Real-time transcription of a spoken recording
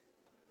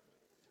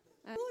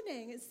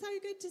Morning, it's so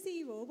good to see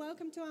you all.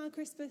 Welcome to our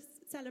Christmas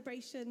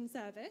celebration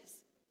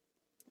service.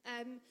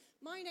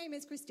 My name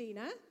is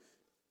Christina.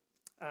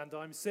 And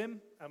I'm Sim,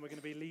 and we're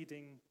going to be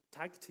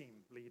tag team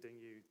leading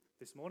you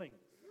this morning.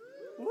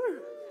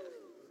 Woo!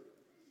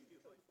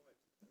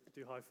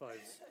 Do high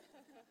fives.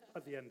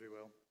 At the end we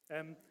will.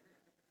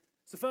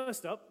 So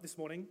first up this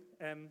morning,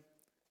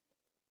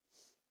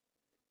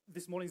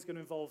 this morning's going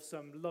to involve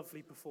some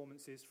lovely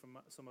performances from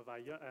some of our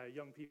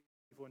young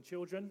people and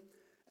children.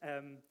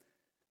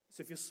 So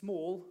if you're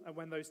small, and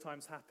when those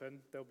times happen,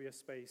 there'll be a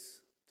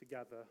space to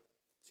gather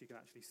so you can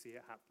actually see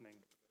it happening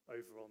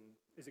over on,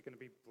 is it going to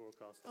be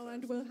broadcast? Oh,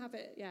 and we'll have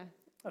it,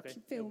 okay.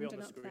 Filmed on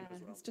and the up there.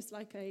 As well. It's just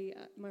like a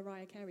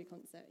Mariah Carey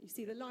concert. You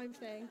see the live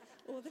thing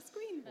or the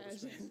screen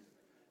version.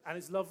 And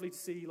it's lovely to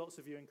see lots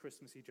of you in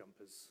Christmassy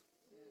jumpers.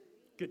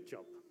 Good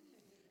job.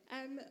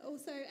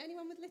 Also,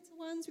 anyone with little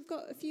ones, we've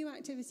got a few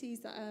activities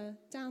that are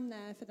down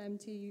there for them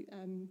to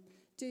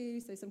do.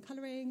 So some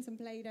colouring, some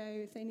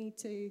Play-Doh. If they need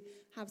to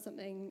have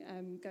something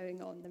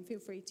going on, then feel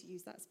free to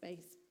use that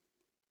space.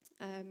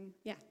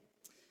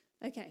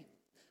 Okay.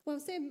 Well,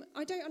 Sim,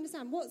 I don't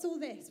understand. What's all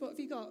this? What have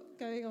you got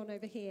going on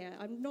over here?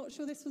 I'm not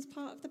sure this was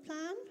part of the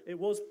plan. It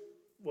was,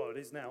 well, it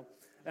is now.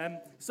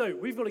 So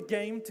we've got a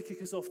game to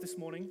kick us off this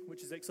morning,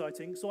 which is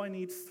exciting. So I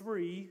need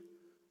 3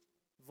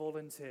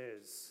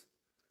 volunteers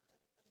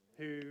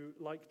who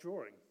like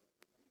drawing.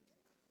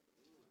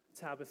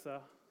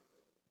 Tabitha.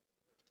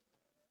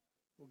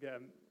 We'll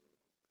get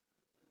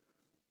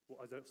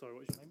what's your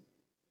name?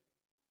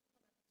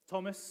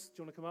 Thomas,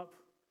 do you want to come up?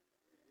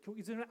 Can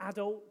we do an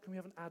adult? Can we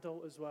have an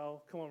adult as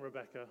well? Come on,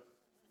 Rebecca.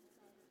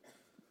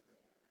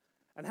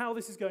 And how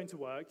this is going to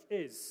work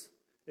is,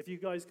 if you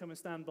guys come and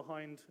stand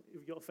behind, if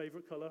you've got a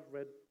favourite colour,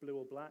 red, blue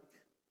or black?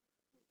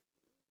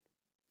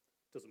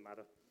 Doesn't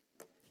matter.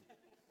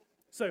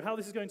 So how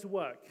this is going to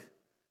work,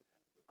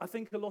 I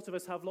think a lot of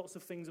us have lots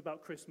of things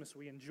about Christmas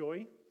we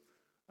enjoy,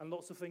 and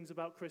lots of things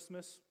about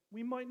Christmas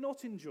we might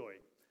not enjoy.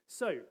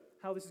 So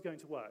how this is going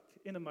to work,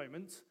 in a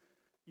moment,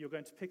 you're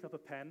going to pick up a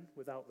pen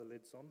without the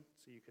lids on,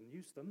 so you can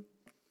use them.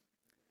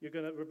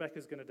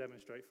 Rebecca's going to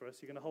demonstrate for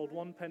us. You're going to hold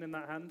one pen in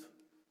that hand,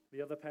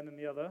 the other pen in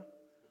the other,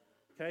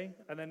 okay?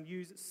 And then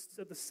use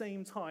at the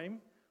same time,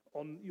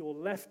 on your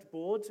left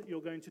board,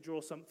 you're going to draw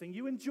something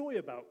you enjoy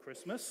about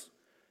Christmas,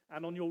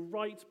 and on your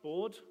right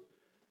board,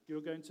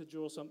 you're going to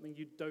draw something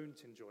you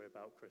don't enjoy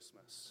about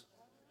Christmas.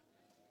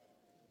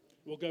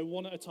 We'll go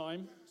one at a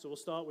time, so we'll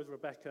start with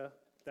Rebecca,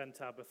 then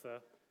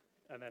Tabitha,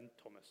 and then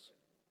Thomas.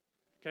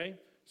 Okay?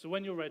 So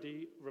when you're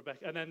ready,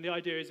 Rebecca, and then the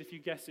idea is if you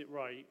guess it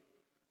right,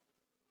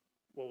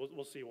 well,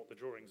 we'll see what the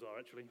drawings are,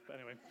 actually. But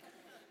anyway,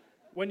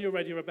 when you're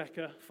ready,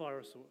 Rebecca, fire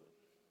us all.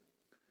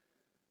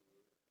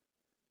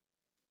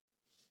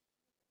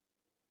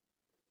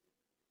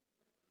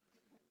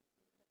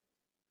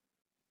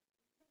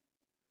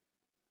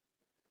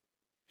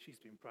 She's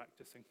been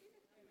practicing.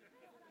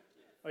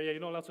 Oh, yeah,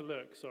 you're not allowed to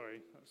look. Sorry.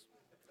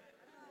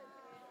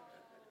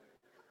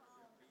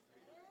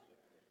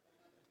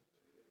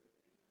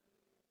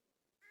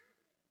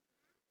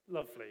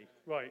 Lovely.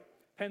 Right.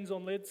 Pens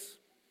on lids.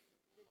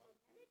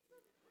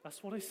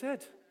 That's what I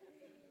said.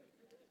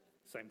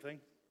 Same thing.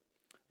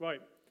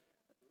 Right.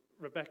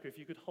 Rebecca, if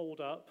you could hold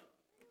them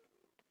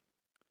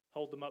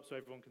up so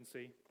everyone can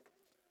see.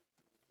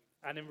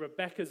 And in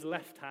Rebecca's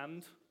left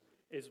hand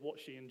is what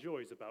she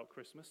enjoys about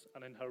Christmas,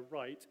 and in her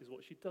right is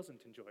what she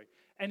doesn't enjoy.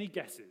 Any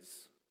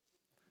guesses?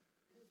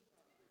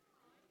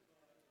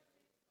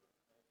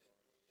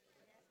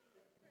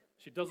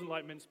 She doesn't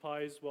like mince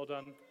pies. Well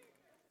done.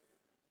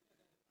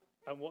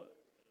 And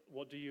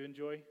what do you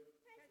enjoy?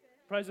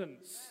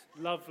 Presents.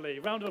 Lovely.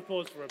 Round of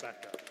applause for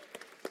Rebecca.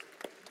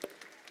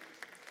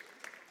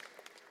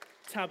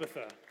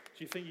 Tabitha,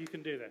 do you think you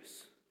can do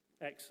this?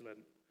 Excellent.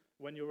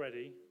 When you're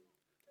ready,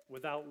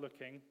 without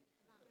looking,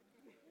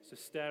 so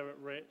stare at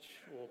Rich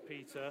or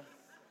Peter.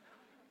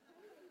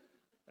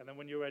 And then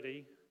when you're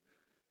ready,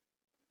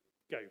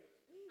 go.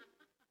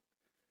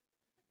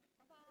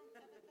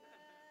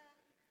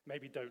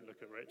 Maybe don't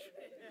look at Rich.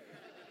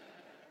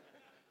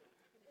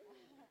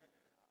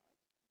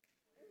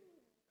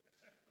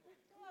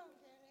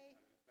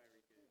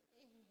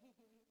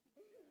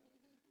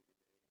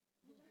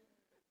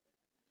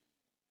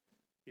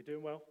 You're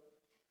doing well?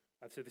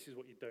 I'd say this is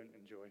what you don't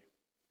enjoy.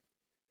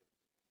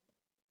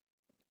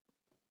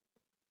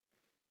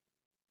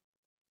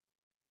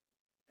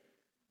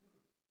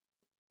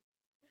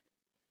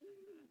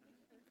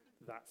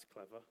 That's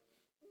clever.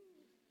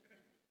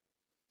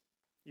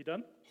 You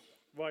done?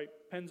 Right,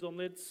 pens on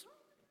lids.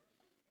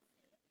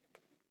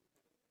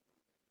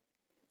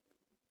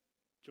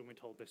 Do you want me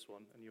to hold this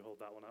one and you hold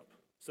that one up?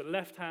 So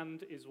left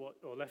hand is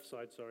left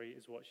side,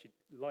 is what she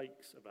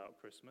likes about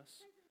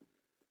Christmas.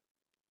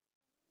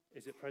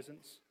 Is it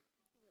presents?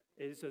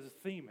 There's a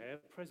theme here,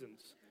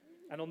 presents.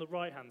 And on the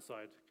right-hand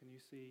side, can you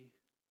see?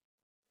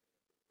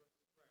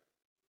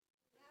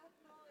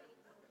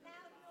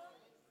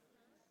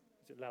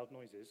 Is it loud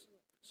noises?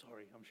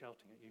 Sorry, I'm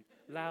shouting at you.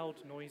 Loud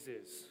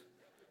noises.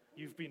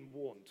 You've been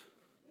warned.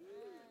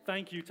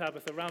 Thank you,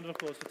 Tabitha. Round of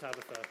applause for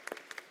Tabitha.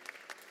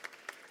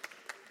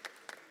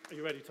 Are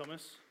you ready,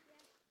 Thomas?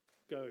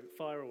 Go,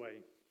 fire away.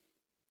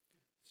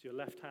 Is your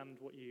left hand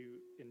what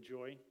you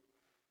enjoy?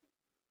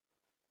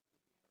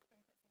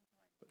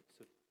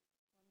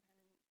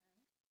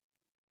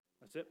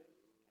 That's it.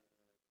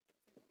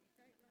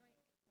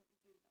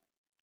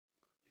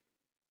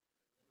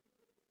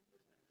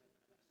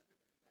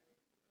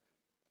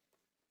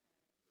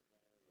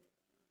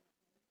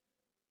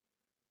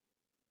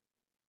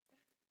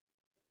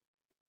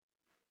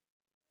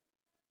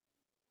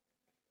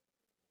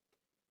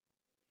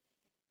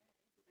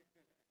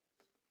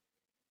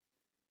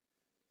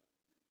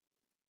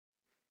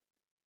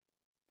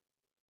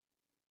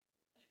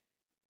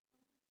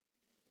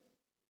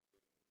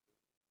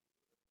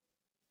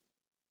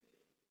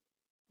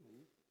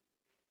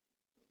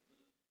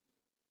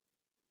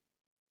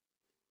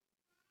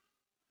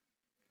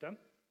 Done?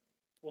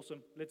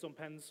 Awesome. Lids on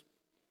pens.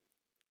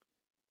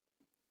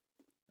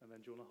 And then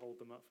do you want to hold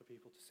them up for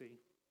people to see?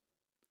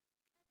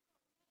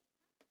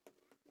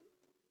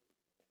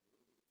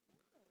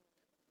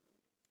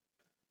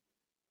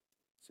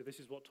 So this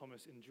is what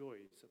Thomas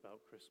enjoys about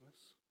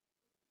Christmas.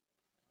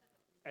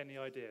 Any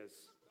ideas?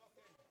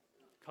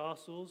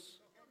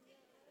 Castles?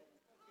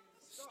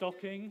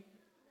 Stocking?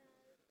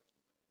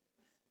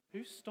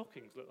 Whose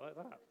stockings look like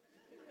that?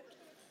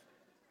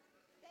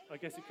 I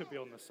guess it could be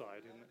on the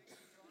side, isn't it?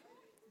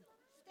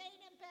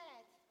 Stayed in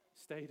bed.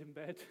 Stayed in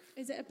bed.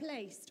 Is it a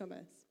place,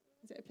 Thomas?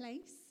 Is it a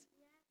place?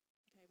 Yeah.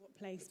 Okay, what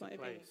place might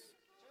it be?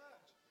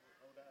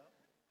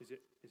 Is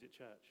it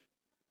church?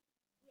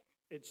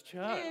 Yeah. It's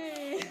church.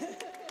 Yay.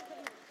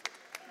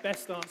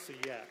 Best answer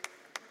yet.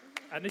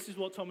 And this is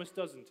what Thomas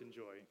doesn't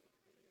enjoy.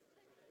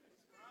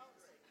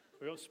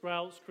 We've got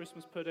sprouts,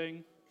 Christmas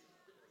pudding.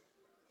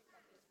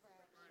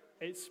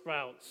 It's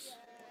sprouts.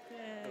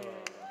 Yeah. Oh.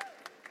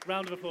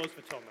 Round of applause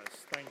for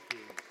Thomas. Thank you.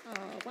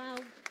 Oh, well,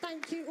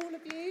 thank you, all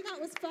of you. That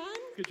was fun.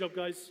 Good job,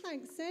 guys.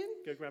 Thanks, Sim.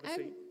 Go grab a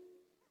seat.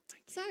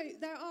 So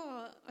there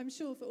are, I'm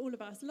sure for all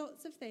of us,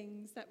 lots of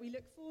things that we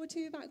look forward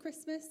to about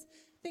Christmas,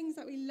 things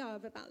that we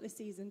love about this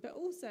season, but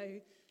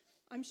also,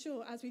 I'm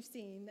sure, as we've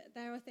seen,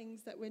 there are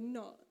things that we're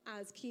not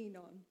as keen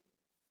on.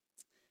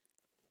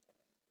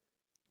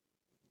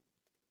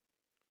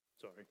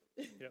 Sorry.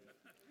 Yep.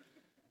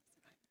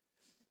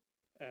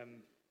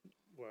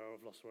 Well,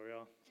 I've lost where we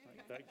are.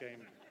 That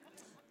game.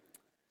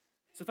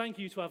 So thank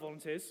you to our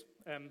volunteers.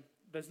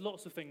 There's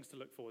lots of things to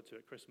look forward to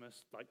at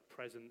Christmas, like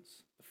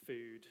presents, the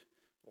food,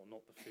 or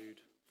not the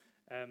food.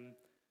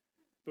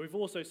 But we've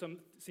also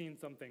seen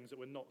some things that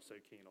we're not so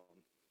keen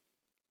on,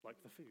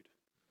 like the food.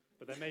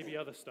 But there may be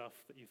other stuff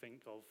that you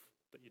think of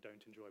that you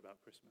don't enjoy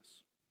about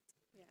Christmas.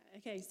 Yeah,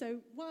 okay, so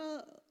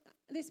while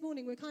this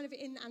morning we're kind of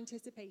in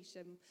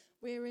anticipation,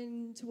 we're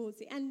in towards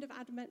the end of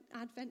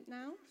Advent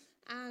now,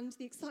 and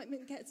the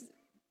excitement gets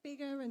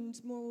bigger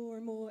and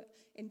more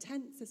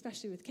intense,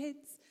 especially with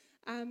kids.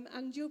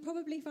 And you're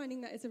probably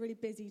finding that it's a really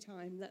busy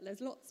time, that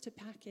there's lots to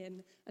pack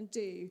in and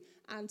do.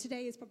 And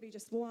today is probably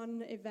just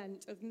one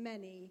event of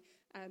many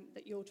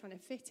that you're trying to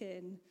fit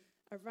in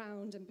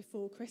around and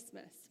before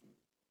Christmas.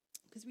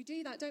 Because we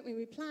do that, don't we?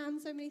 We plan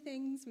so many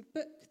things, we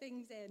book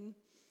things in,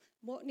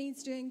 what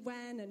needs doing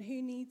when and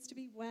who needs to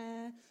be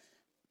where.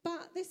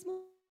 But this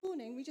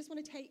morning, we just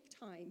want to take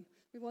time.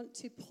 We want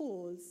to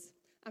pause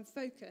and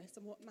focus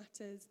on what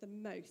matters the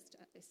most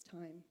at this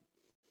time.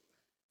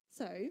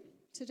 So,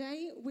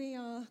 today we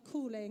are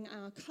calling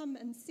our Come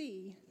and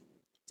See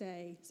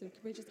Day. So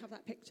can we just have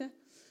that picture?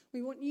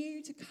 We want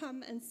you to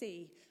come and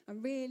see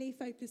and really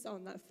focus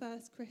on that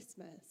first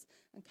Christmas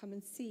and come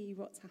and see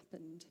what's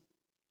happened.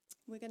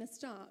 We're going to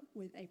start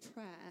with a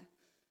prayer.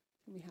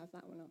 Can we have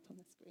that one up on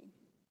the screen?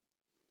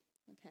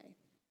 Okay,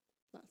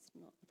 that's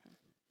not the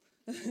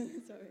prayer.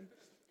 Sorry.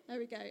 There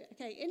we go.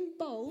 Okay, in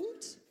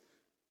bold,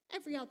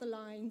 every other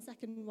line,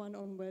 second one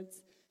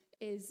onwards,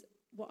 is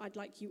what I'd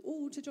like you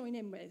all to join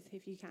in with,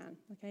 if you can.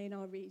 Okay, and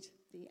I'll read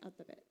the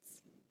other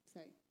bits. So,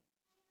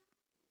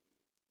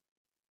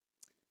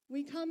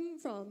 we come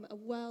from a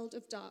world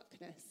of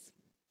darkness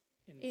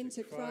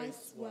into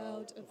Christ's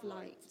world of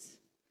light.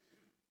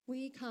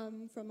 We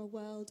come from a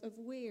world of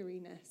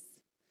weariness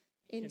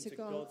into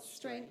God's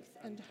strength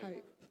and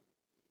hope.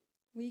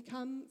 We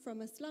come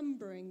from a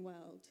slumbering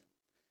world.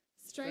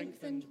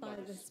 Strengthened by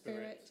the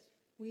Spirit,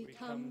 we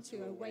come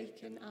to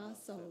awaken our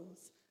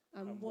souls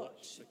and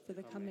watch for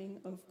the coming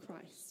of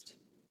Christ.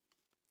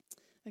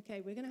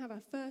 Okay, we're going to have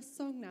our first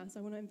song now, so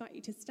I want to invite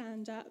you to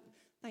stand up.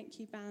 Thank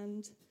you,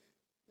 band.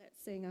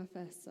 Let's sing our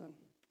first song.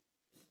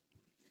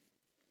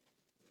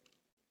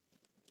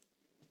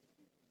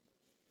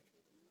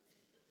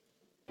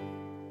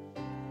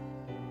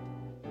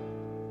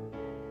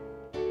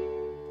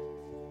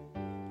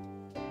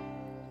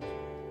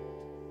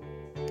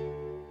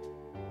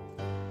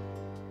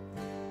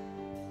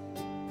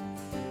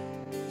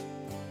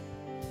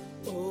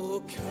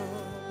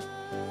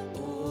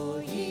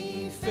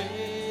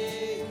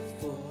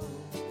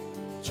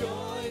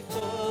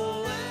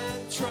 Joyful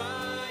and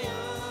triumphant,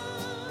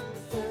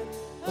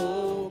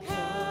 oh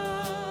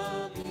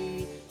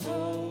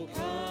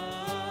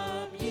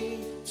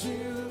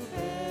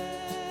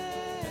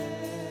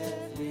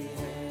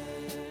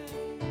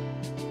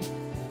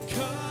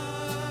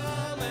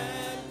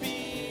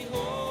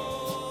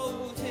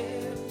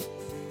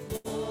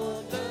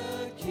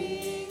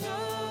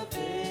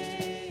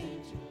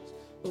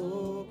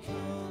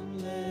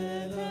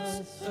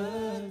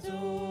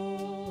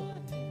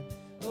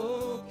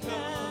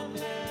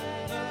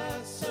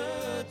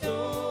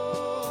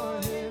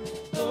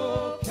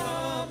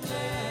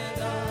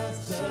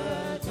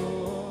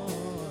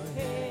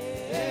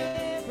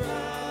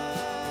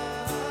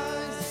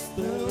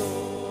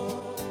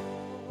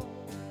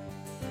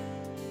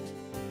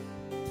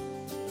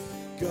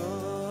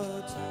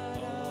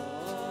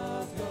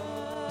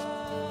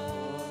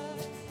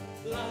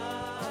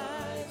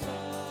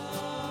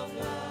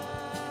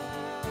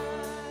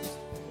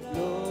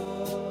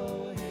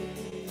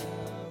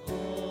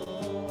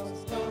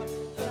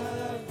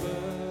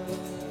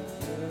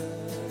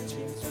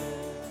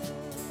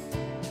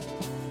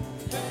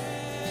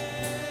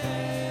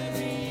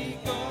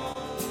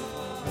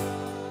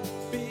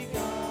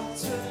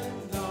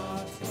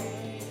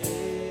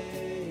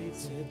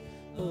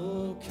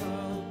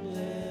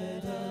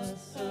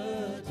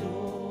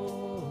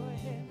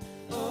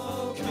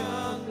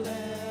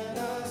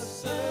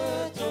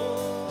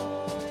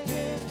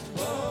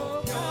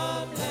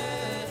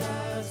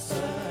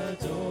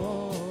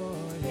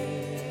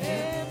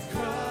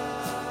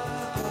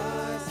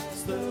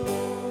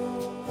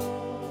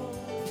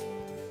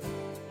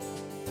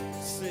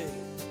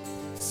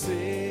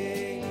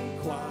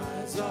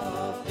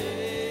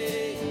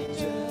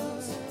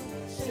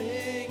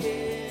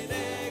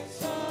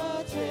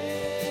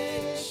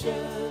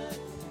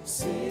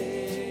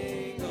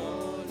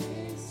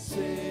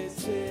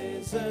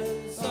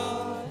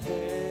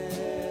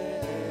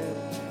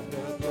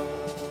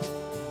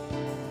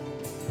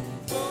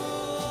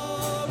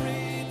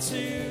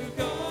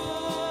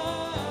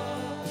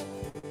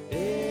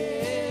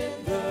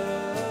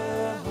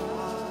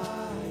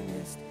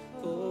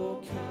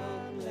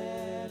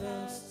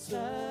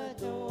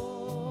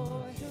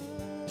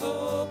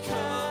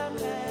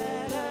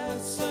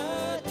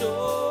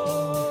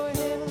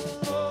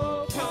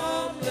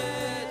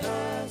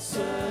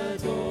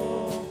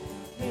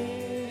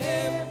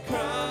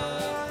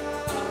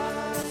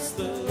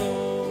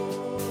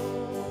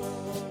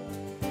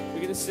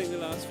to sing the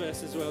last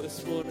verse as well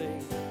this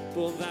morning.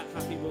 Born that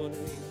happy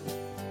morning.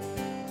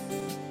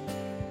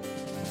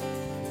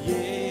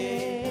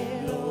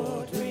 Yeah,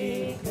 Lord,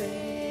 we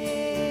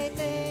praise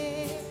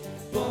thee.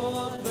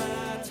 Born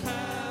that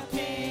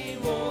happy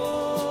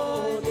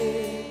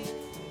morning.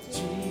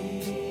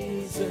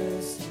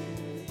 Jesus, to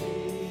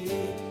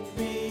thee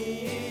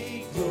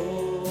be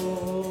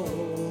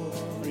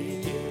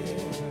glory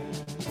give.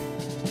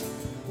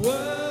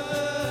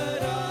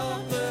 Word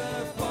of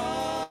the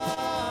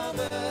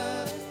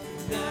Father,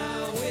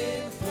 now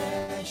in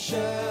flesh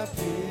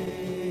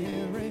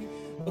appearing.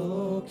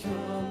 Oh,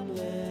 come,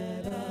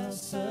 let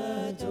us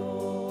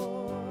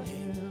adore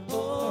him.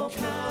 Oh,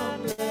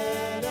 come,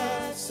 let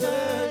us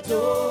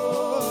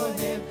adore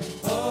him.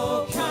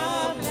 Oh,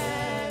 come,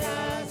 let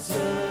us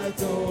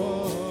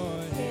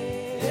adore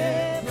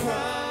him.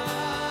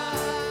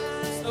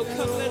 Christ. Oh,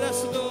 come, let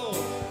us adore.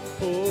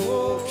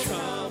 Oh,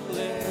 come,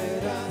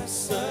 let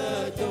us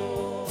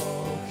adore.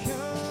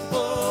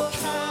 Oh,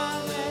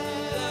 come,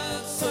 let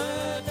us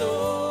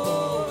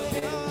adore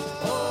him.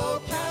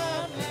 Oh,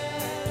 come,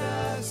 let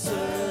us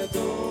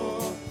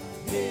adore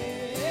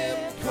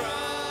him.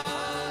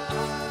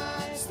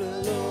 Christ the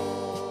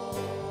Lord.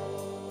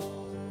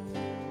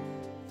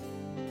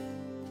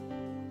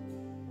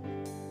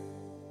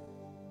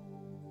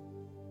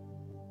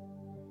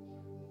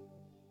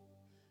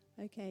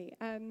 Okay,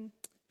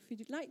 if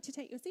you'd like to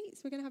take your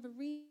seats, we're going to have a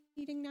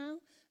reading now.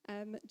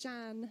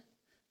 Jan,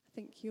 I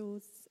think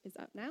yours is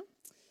up now.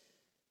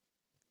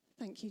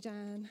 Thank you,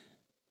 Jan.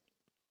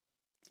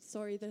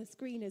 Sorry, the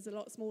screen is a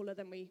lot smaller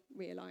than we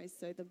realised,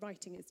 so the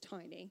writing is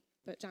tiny,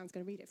 but Jan's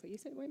going to read it for you,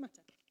 so it won't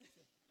matter.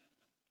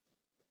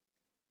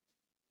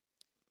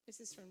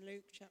 This is from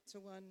Luke chapter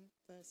 1,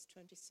 verse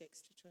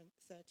 26 to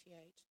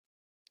 38.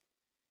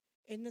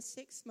 In the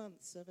 6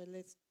 months of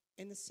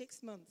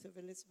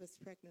Elizabeth's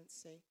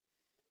pregnancy,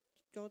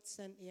 God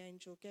sent the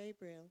angel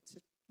Gabriel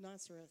to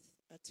Nazareth,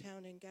 a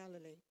town in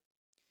Galilee,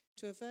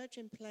 to a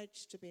virgin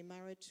pledged to be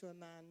married to a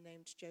man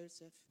named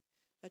Joseph,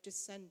 a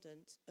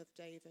descendant of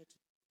David.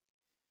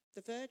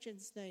 The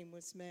virgin's name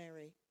was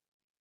Mary.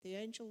 The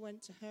angel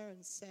went to her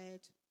and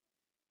said,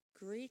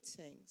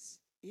 "Greetings,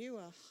 you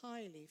are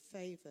highly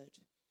favored.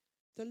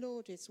 The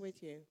Lord is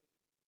with you."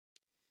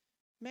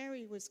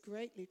 Mary was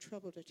greatly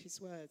troubled at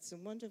his words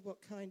and wondered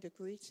what kind of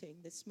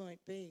greeting this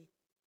might be.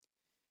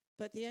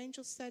 But the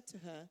angel said to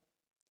her,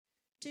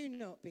 "Do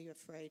not be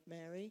afraid,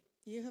 Mary.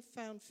 You have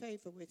found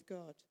favor with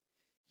God.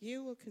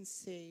 You will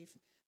conceive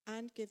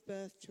and give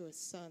birth to a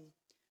son,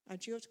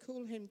 and you are to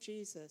call him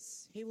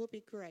Jesus. He will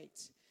be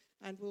great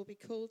and will be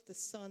called the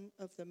Son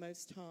of the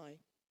Most High.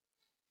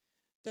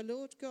 The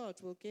Lord God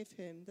will give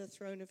him the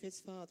throne of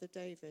his father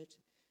David,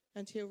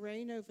 and he'll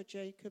reign over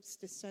Jacob's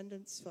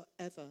descendants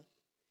forever.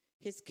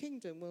 His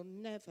kingdom will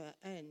never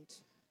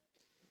end."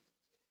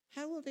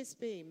 "How will this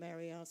be?"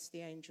 Mary asked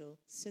the angel,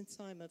 "since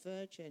I'm a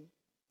virgin?"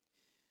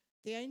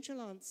 The angel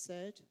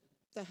answered,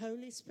 "The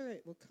Holy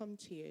Spirit will come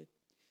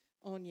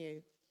on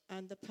you,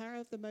 and the power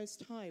of the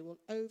Most High will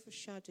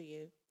overshadow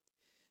you.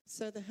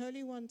 So the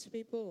Holy One to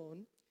be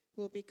born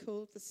will be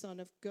called the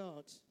Son of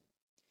God.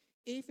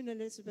 Even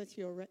Elizabeth,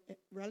 your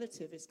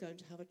relative, is going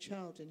to have a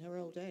child in her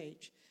old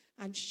age,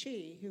 and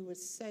she, who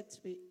was said to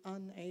be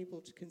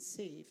unable to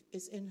conceive,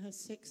 is in her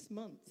 6th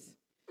month.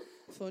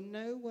 For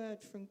no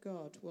word from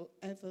God will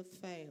ever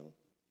fail."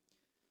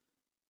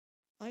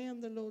 "I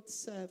am the Lord's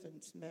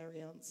servant,"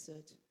 Mary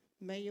answered.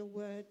 "May your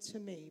word to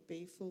me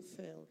be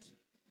fulfilled."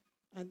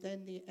 And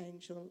then the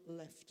angel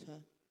left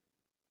her.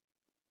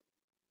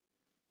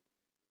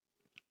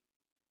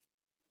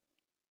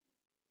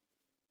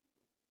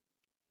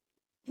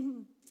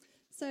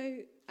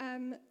 So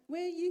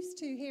we're used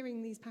to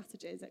hearing these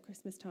passages at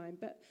Christmas time,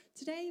 but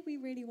today we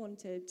really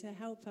wanted to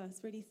help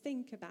us really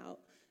think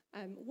about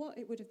what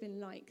it would have been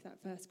like that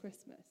first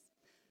Christmas.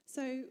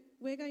 So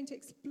we're going to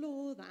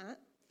explore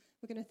that.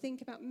 We're going to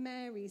think about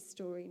Mary's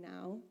story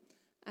now.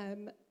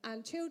 And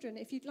children,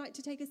 if you'd like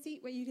to take a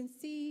seat where you can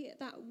see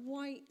that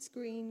white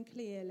screen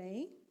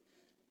clearly.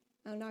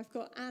 And I've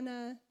got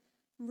Anna,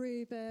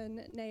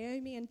 Reuben,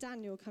 Naomi and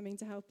Daniel coming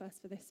to help us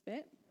for this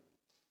bit.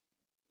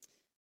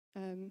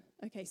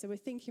 Okay, so we're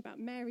thinking about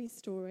Mary's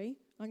story.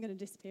 I'm going to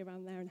disappear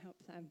around there and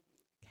help them.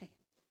 Okay.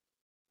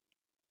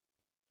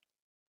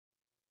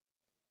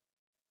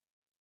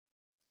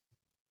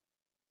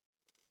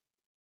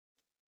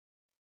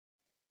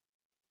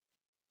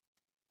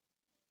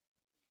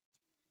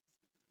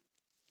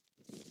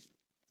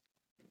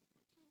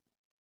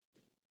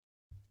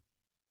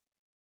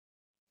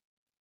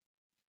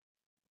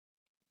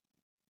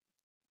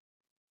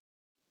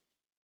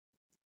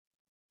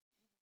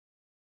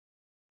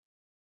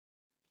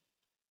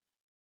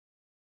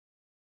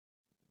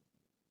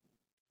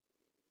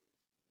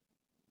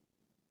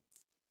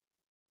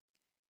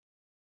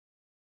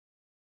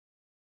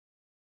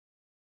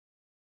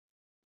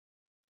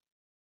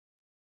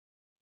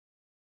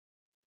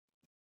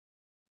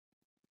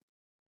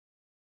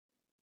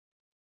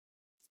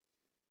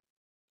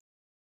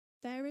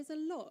 There is a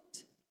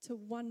lot to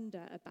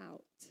wonder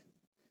about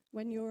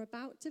when you're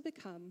about to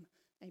become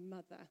a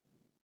mother.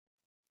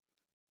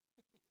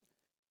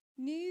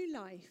 New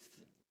life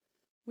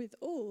with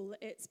all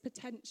its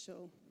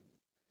potential,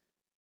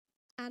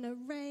 an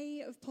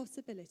array of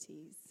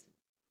possibilities.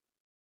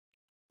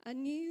 A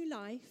new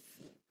life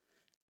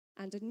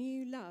and a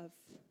new love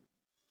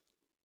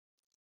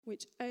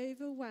which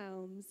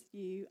overwhelms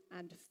you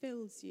and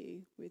fills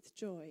you with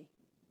joy.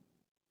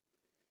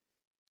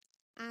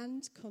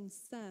 And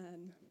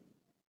concern,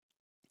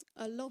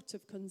 a lot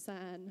of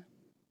concern.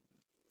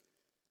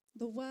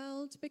 The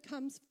world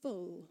becomes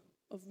full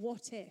of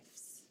what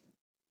ifs.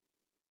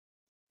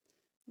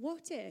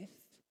 What if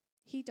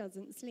he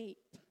doesn't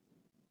sleep?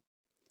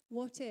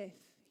 What if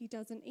he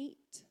doesn't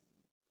eat?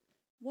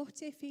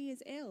 What if he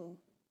is ill?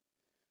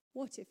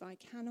 What if I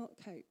cannot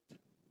cope?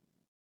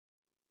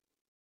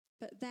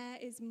 But there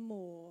is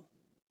more.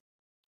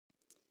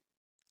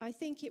 I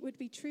think it would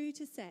be true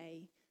to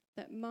say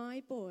that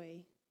my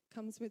boy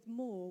comes with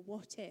more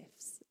what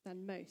ifs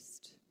than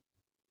most.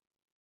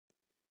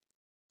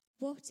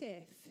 What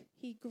if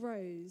he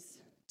grows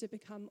to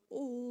become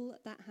all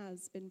that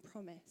has been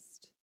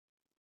promised?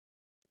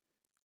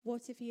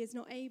 What if he is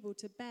not able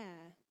to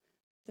bear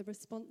the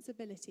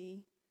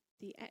responsibility,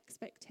 the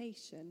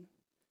expectation,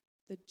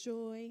 the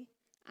joy,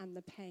 and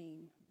the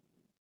pain?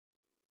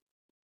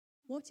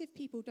 What if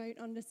people don't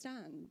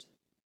understand?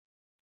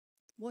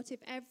 What if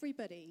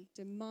everybody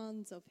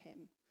demands of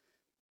him?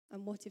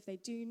 And what if they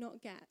do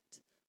not get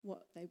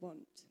what they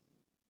want?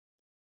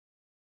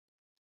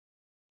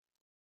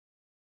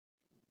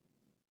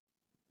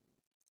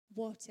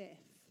 What if?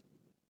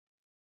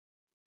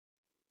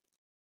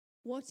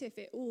 What if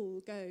it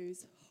all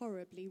goes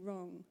horribly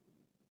wrong?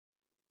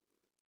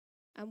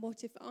 And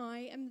what if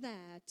I am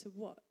there to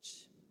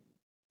watch?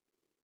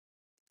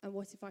 And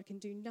what if I can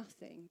do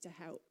nothing to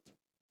help?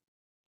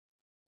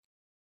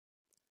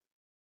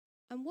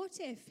 And what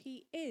if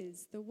he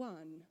is the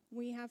one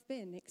we have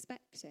been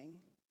expecting?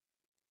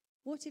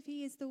 What if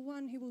he is the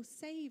one who will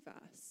save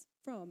us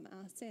from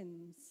our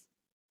sins?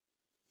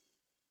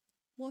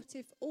 What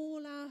if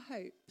all our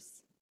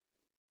hopes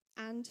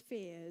and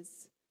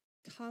fears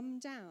come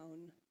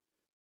down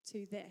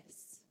to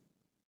this,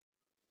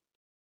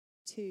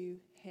 to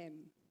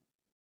him?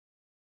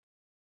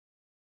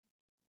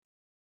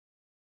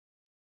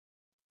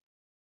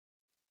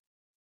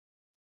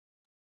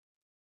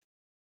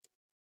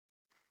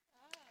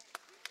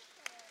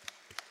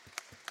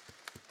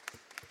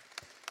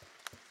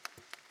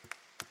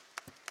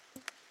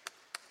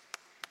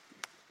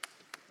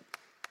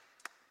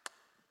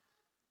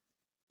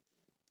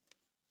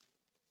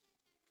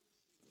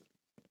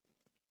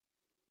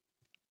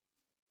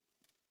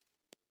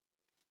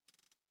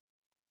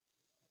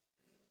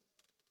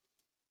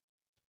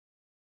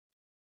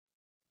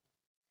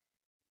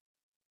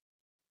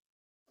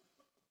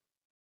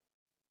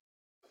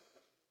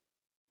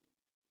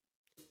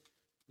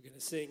 We're going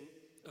to sing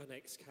our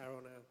next carol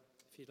now,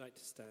 if you'd like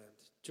to stand.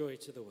 Joy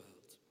to the world.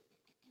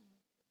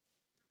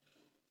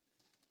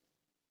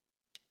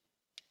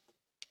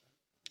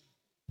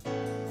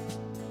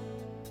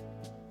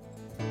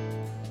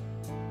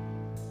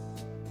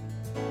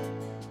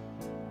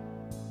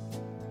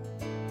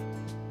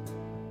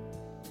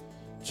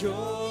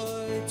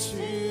 Joy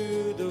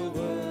to the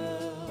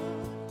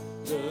world,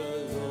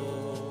 the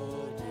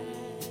Lord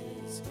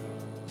is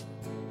come.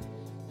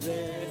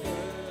 Let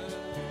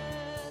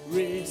earth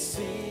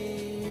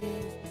receive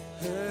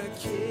her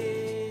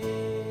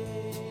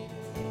King.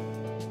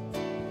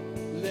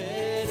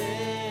 Let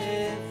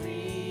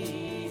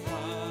every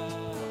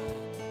heart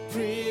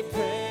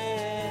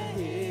prepare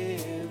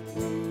him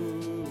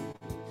food,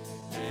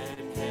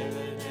 and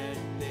heaven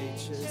and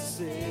nature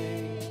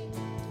sing.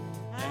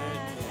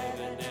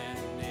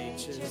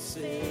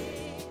 Sing,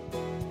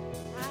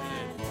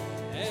 and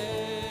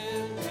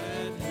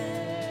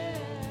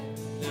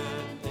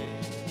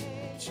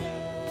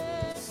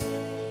nature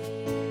sing.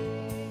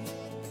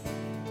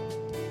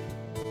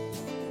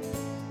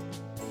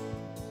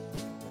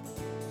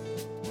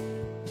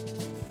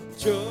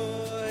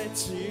 Joy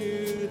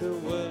to the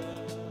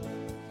world,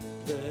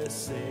 the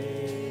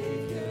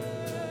Savior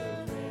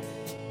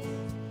reigns.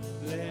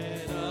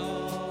 Let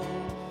all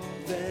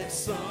that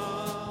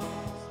songs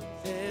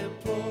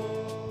employ,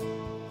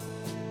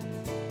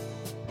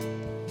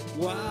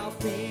 while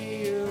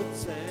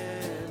fields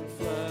and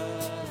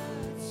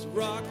floods,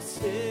 rocks,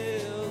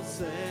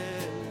 hills,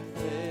 and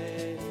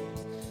plains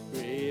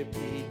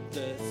repeat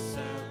the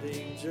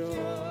sounding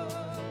joy.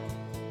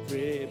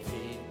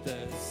 Repeat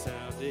the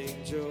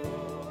sounding joy.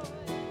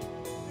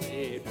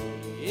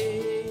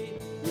 Repeat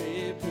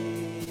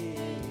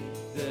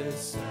the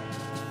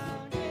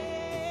sounding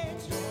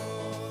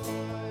joy.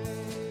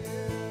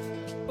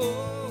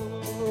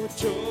 Oh,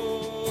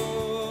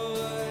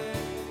 joy,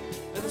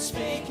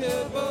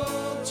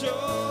 unspeakable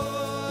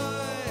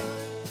joy,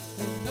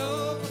 an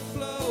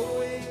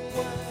overflowing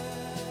well,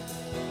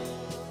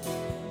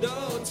 no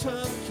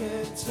tongue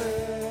can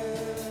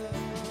tell.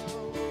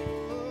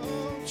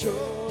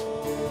 Joy,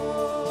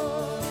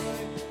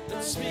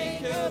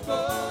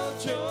 unspeakable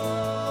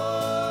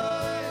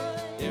joy,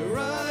 it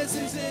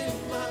rises in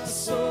my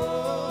soul.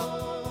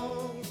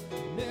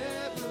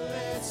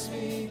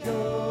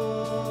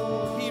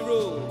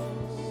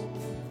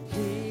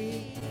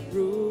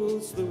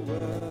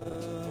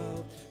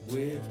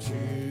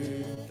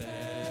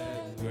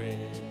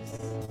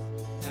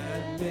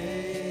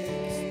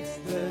 makes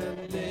the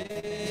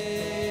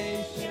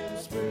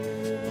nations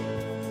prove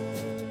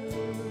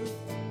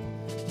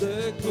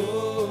the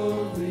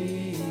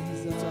glories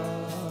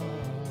of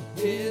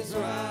his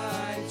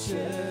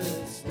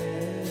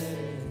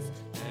righteousness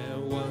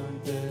and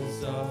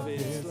wonders of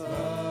his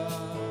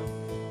love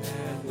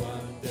and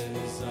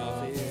wonders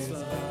of his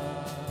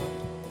love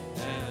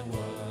and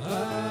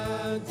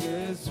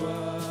wonders of his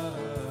love.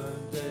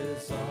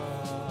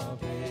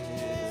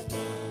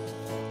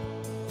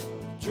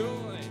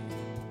 Joy,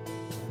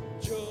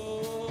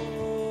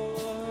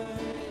 joy,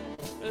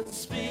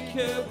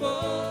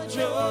 unspeakable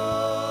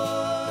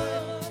joy,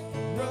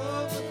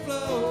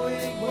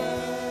 overflowing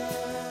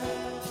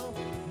well,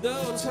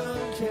 no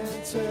tongue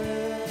can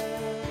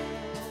tell.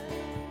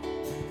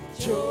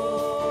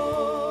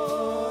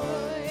 Joy,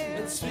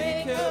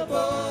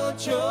 unspeakable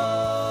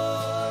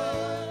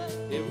joy,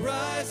 it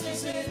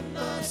rises in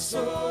my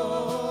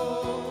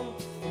soul,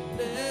 it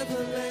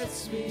never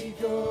lets me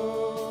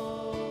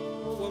go.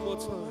 One more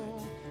time.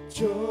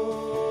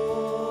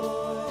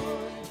 Joy,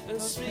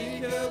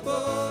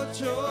 unspeakable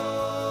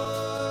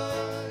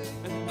joy,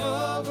 and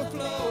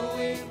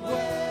overflowing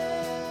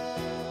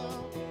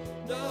well,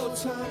 no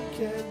tongue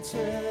can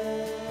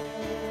tell.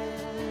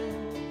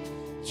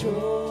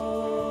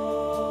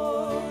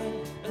 Joy,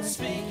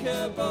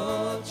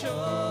 unspeakable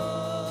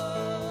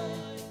joy,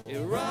 it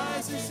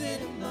rises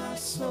in my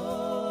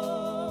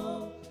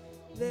soul,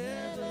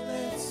 never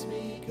lets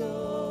me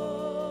go.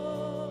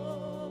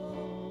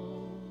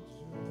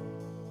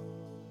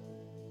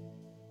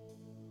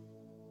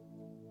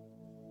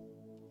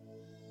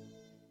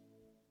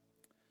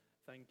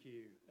 Thank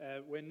you.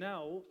 We're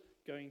now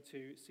going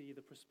to see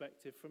the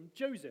perspective from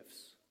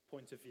Joseph's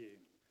point of view.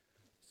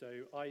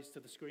 So eyes to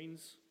the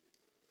screens.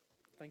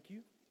 Thank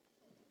you.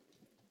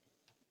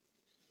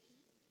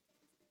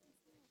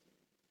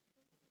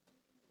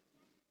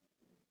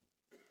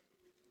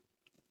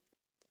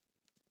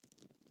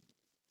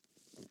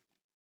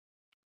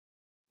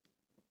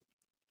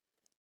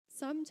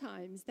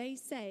 Sometimes they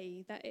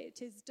say that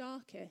it is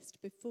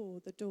darkest before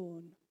the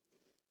dawn.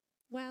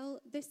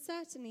 Well, this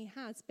certainly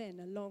has been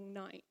a long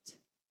night.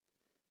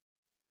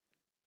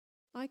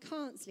 I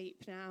can't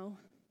sleep now.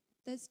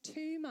 There's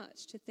too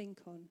much to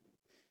think on.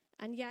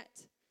 And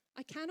yet,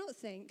 I cannot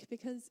think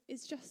because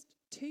it's just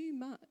too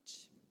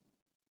much.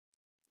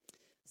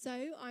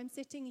 So I'm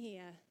sitting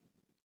here,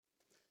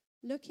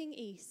 looking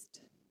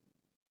east,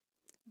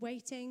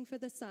 waiting for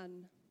the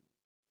sun,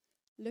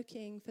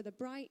 looking for the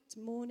bright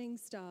morning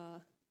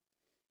star,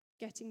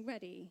 getting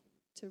ready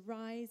to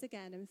rise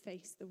again and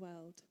face the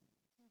world.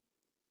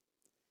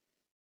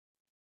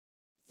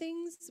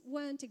 Things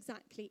weren't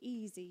exactly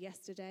easy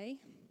yesterday,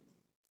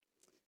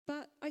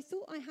 but I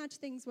thought I had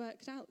things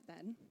worked out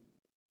then.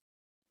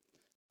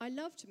 I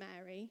loved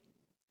Mary,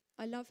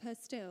 I love her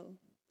still,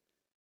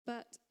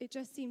 but it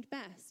just seemed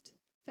best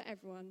for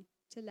everyone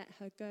to let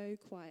her go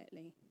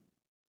quietly.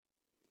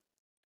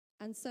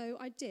 And so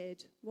I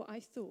did what I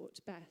thought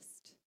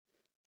best.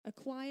 A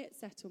quiet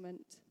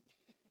settlement.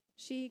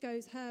 She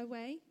goes her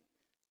way,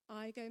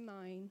 I go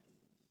mine,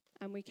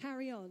 and we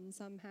carry on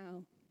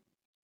somehow.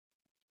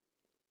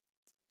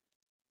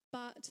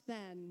 But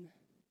then,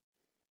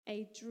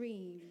 a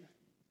dream.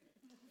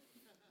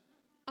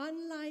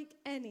 Unlike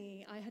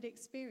any I had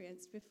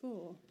experienced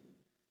before.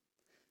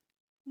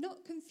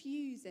 Not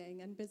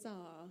confusing and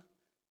bizarre,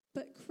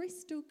 but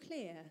crystal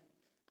clear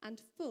and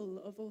full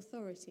of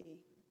authority.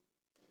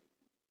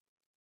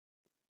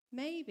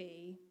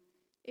 Maybe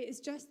it is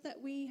just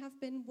that we have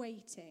been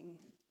waiting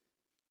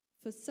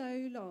for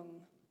so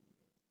long.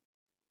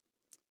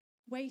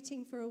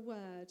 Waiting for a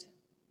word,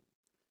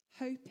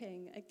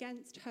 hoping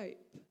against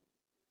hope,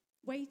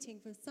 waiting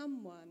for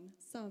someone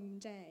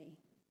someday.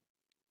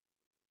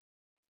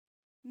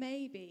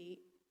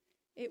 Maybe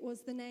it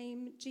was the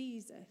name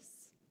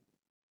Jesus.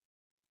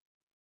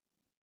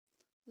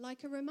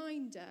 Like a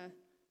reminder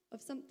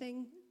of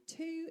something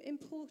too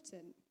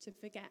important to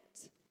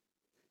forget.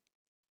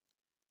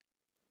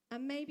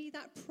 And maybe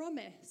that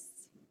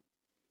promise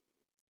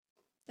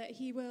that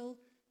he will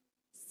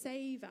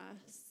save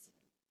us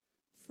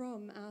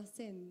from our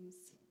sins.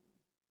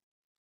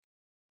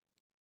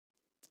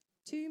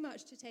 Too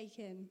much to take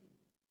in,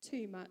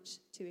 too much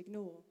to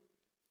ignore,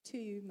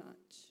 too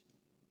much.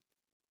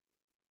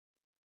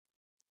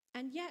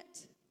 And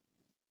yet,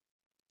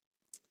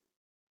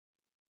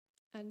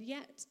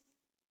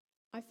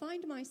 I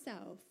find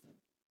myself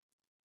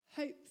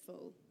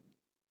hopeful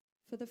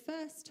for the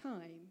first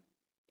time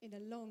in a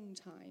long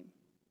time.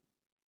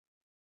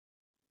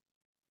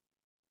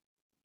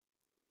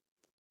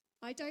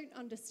 I don't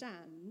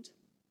understand.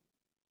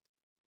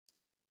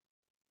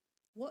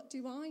 What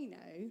do I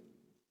know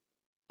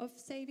of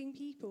saving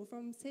people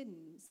from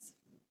sins?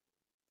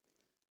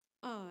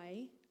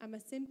 I am a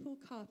simple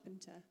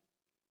carpenter.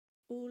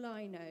 All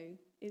I know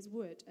is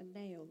wood and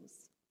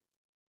nails.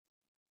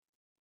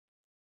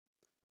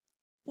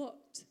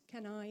 What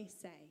can I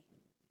say?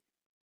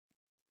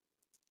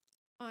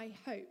 I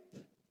hope.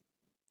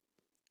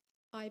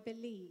 I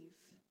believe.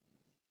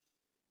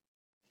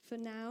 For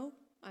now,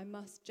 I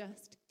must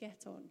just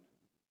get on.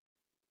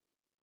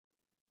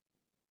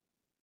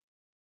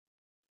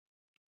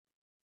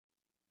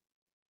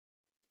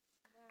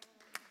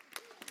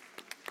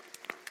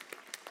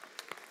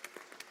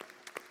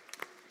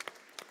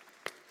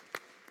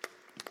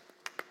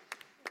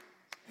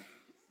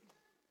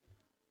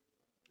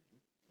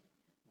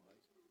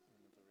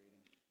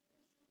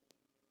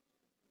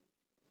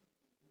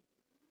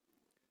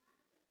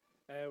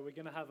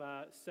 We're going to have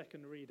our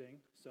second reading,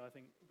 so I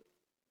think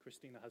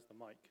Christina has the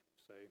mic.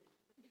 So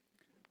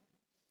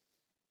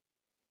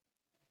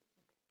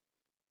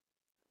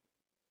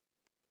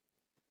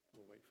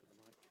we'll wait for the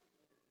mic.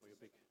 Or your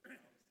big.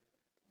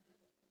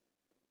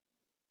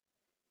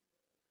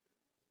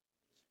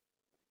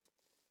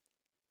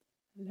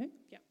 Hello?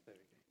 Yeah. There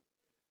we go.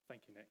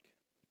 Thank you, Nick.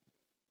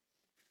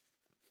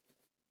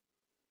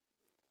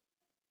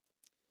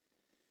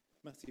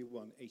 Matthew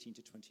 1, 18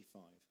 to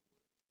 25.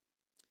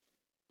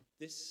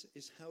 This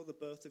is how the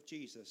birth of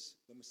Jesus,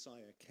 the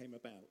Messiah, came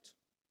about.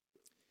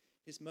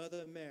 His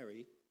mother,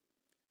 Mary,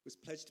 was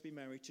pledged to be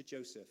married to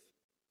Joseph,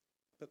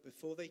 but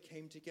before they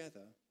came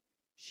together,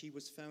 she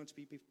was found to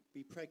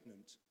be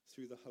pregnant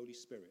through the Holy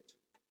Spirit.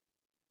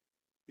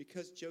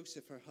 Because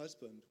Joseph, her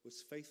husband,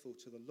 was faithful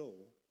to the law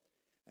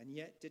and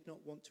yet did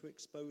not want to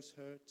expose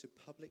her to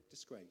public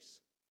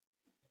disgrace,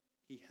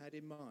 he had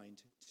in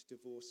mind to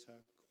divorce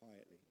her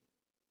quietly.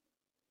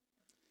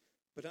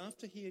 But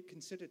after he had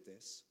considered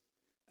this,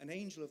 an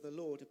angel of the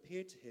Lord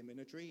appeared to him in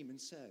a dream and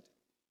said,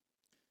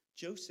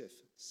 "Joseph,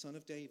 son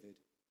of David,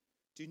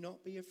 do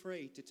not be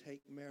afraid to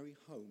take Mary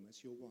home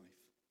as your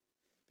wife,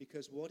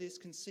 because what is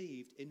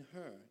conceived in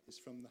her is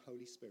from the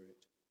Holy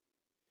Spirit.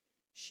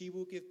 She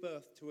will give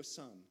birth to a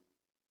son,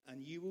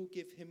 and you will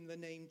give him the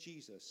name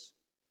Jesus,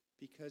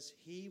 because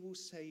he will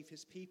save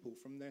his people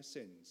from their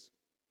sins."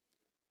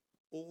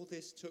 All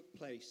this took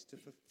place to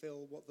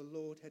fulfill what the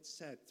Lord had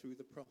said through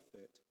the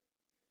prophet.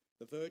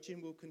 "The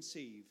virgin will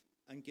conceive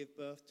and give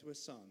birth to a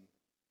son,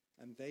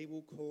 and they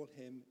will call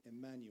him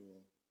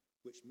Emmanuel,"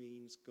 which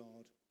means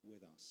God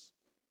with us.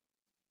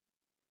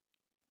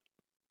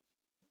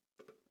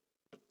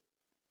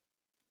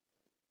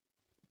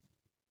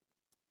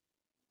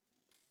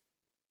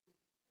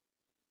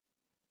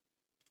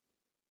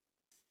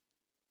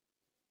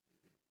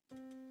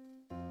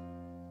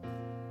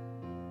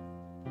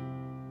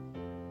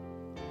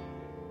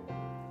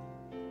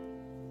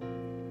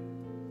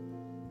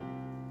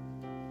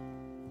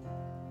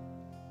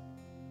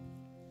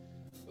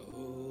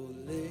 Oh,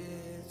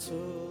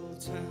 little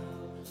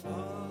town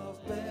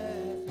of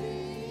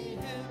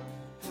Bethlehem,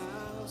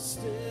 how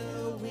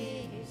still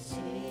we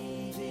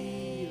see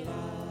thee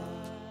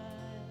lie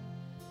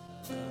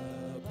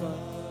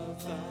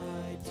above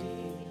thy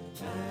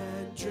deep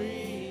and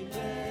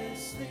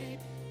dreamless sleep.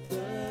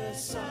 The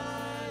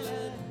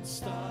silent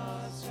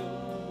stars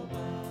go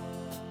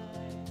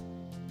by,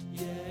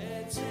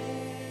 yet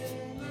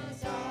in the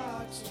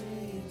dark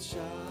street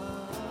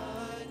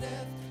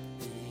shineth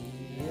the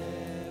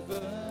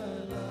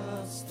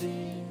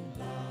everlasting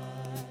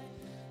light.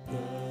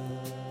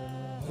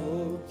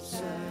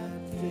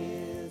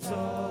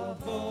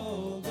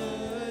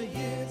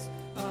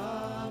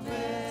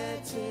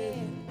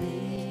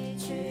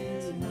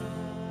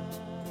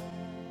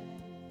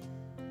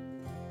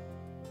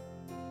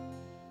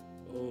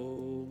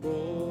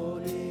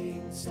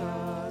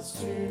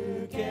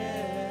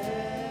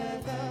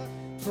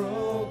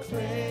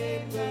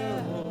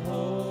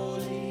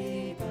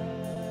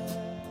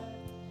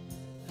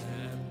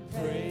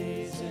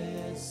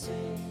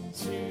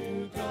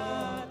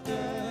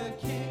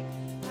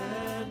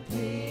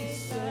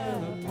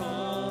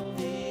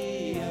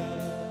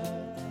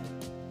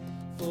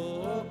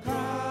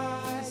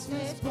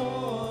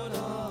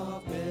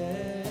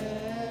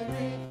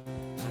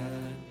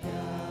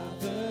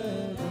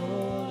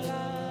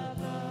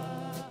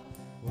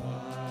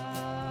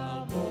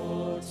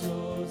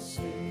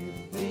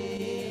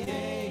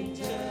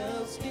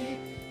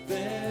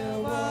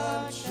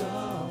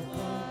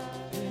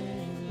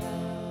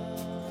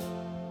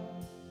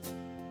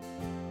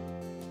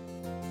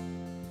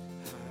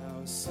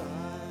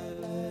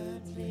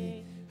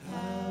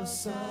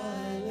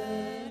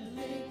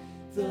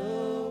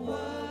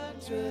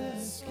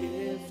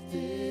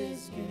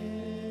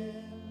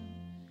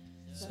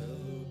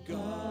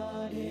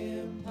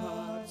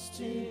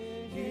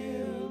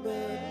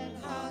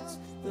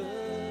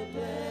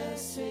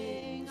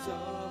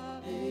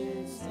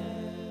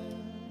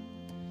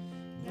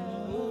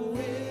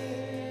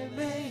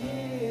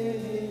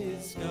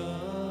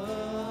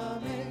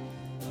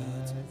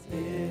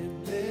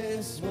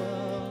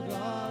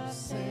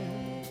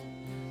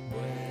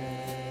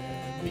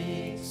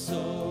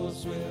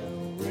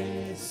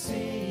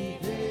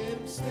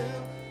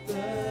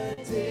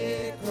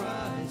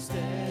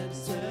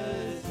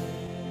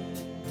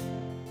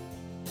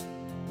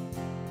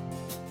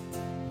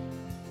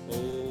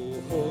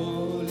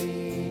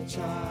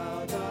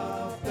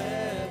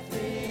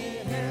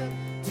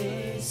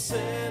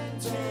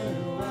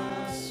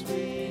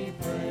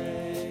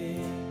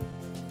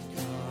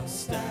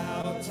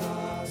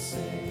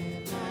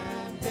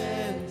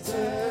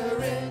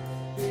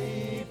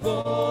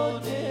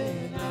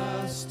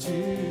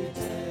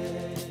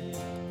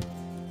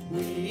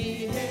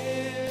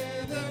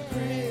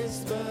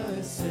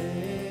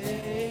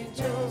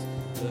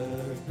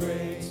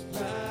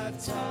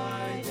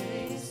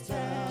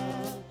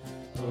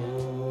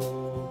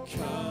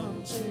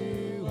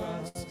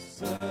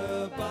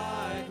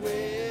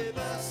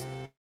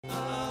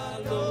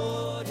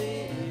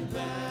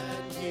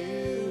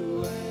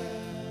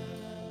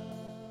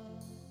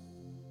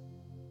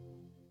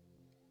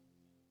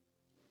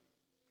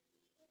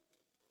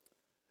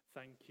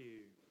 Thank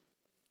you.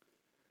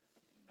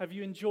 Have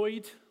you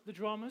enjoyed the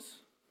dramas?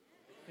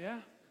 Yeah?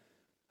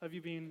 Have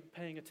you been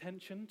paying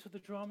attention to the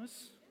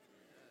dramas?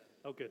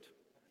 Oh, good.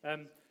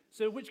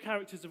 So which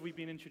characters have we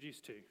been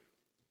introduced to?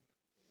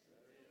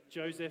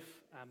 Joseph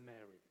and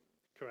Mary.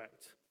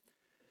 Correct.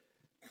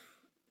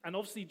 And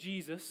obviously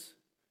Jesus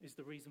is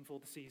the reason for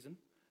the season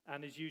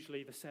and is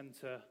usually the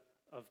center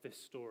of this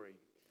story.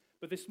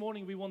 But this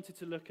morning we wanted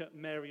to look at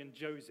Mary and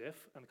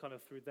Joseph and kind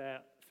of through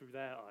their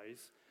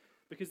eyes,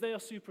 because they are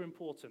super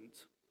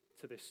important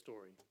to this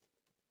story,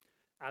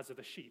 as are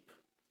the sheep.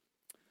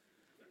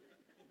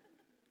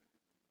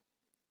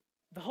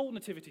 The whole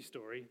nativity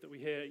story that we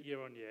hear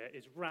year on year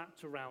is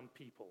wrapped around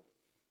people.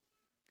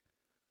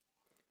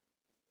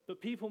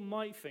 But people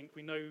might think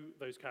we know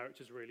those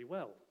characters really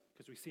well,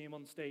 because we see them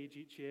on stage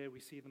each year, we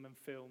see them in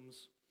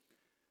films.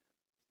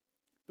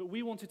 But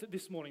we wanted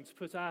this morning to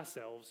put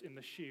ourselves in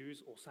the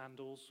shoes or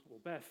sandals or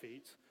bare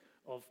feet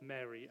of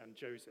Mary and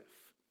Joseph.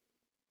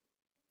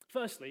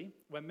 Firstly,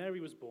 when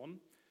Mary was born,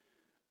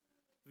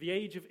 the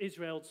age of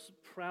Israel's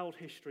proud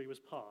history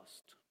was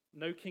past.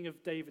 No king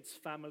of David's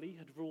family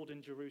had ruled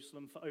in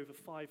Jerusalem for over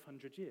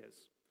 500 years.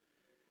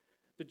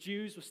 The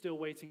Jews were still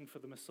waiting for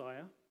the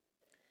Messiah,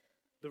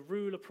 the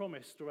ruler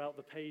promised throughout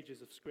the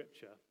pages of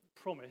Scripture,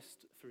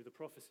 promised through the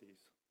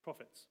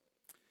prophets.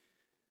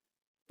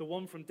 The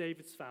one from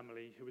David's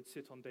family who would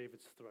sit on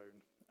David's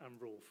throne and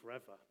rule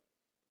forever.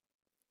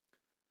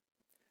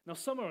 Now,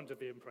 some are under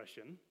the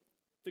impression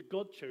that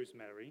God chose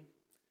Mary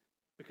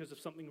because of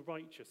something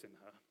righteous in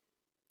her.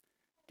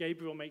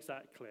 Gabriel makes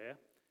that clear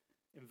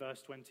in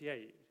verse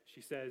 28.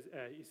 He says,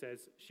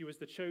 she was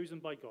the chosen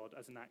by God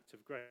as an act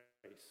of grace.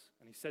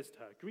 And he says to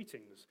her,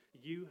 greetings,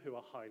 you who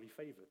are highly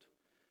favored.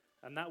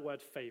 And that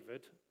word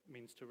favored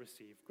means to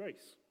receive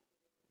grace.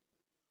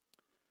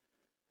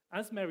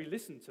 As Mary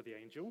listened to the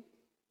angel,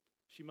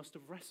 she must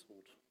have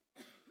wrestled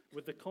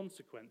with the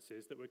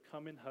consequences that would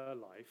come in her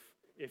life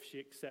if she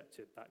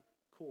accepted that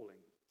calling.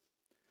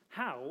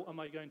 How am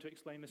I going to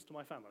explain this to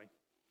my family?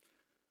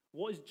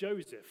 What is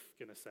Joseph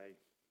going to say?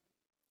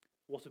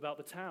 What about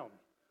the town?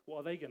 What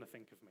are they going to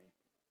think of me?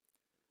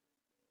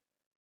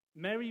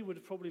 Mary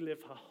would probably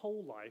live her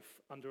whole life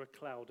under a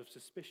cloud of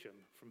suspicion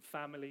from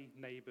family,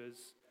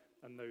 neighbors,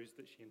 and those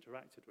that she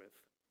interacted with.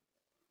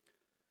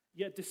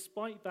 Yet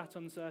despite that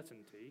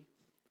uncertainty,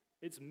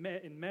 it's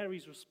in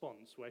Mary's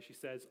response where she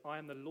says, I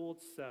am the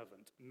Lord's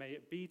servant. May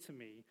it be to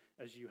me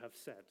as you have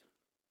said.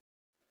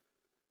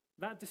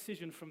 That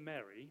decision from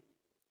Mary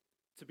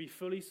to be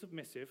fully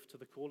submissive to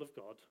the call of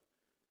God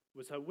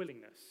was her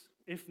willingness,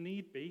 if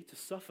need be, to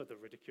suffer the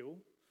ridicule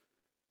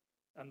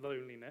and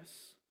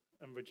loneliness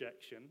and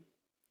rejection.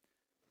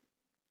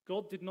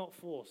 God did not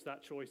force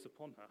that choice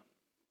upon her.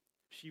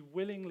 She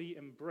willingly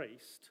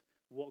embraced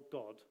what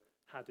God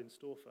had in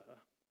store for her.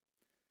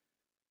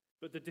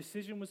 But the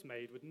decision was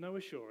made with no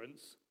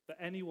assurance that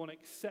anyone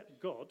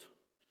except God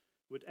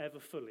would ever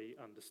fully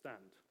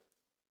understand.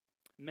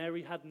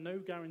 Mary had no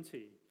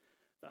guarantee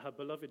that her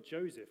beloved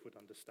Joseph would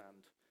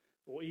understand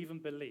or even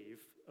believe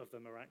of the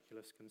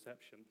miraculous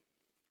conception.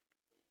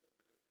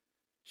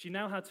 She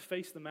now had to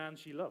face the man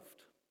she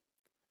loved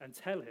and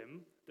tell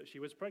him that she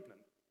was pregnant.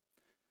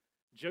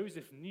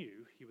 Joseph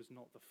knew he was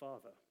not the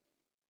father.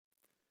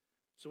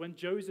 So when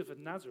Joseph of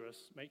Nazareth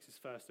makes his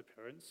first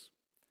appearance,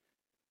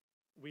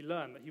 we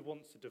learn that he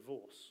wants a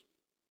divorce.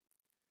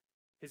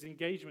 His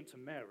engagement to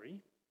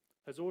Mary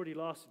has already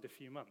lasted a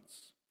few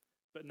months,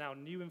 but now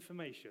new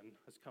information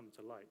has come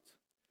to light.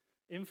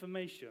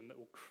 Information that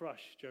will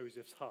crush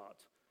Joseph's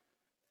heart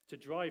to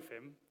drive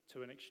him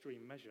to an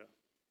extreme measure.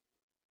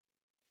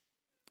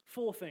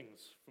 4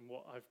 things from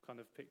what I've kind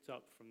of picked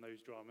up from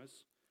those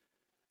dramas.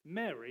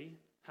 Mary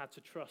had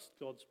to trust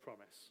God's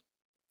promise.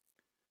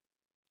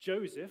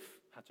 Joseph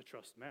had to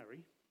trust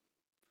Mary.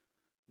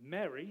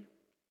 Mary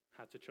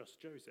had to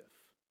trust Joseph.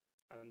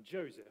 And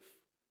Joseph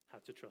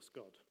had to trust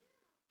God.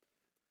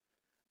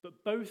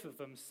 But both of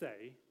them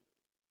say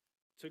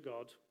to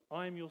God,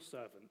 I am your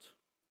servant.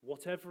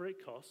 Whatever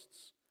it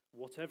costs,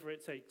 whatever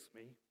it takes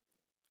me,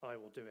 I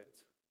will do it.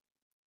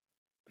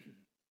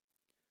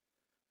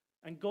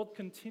 And God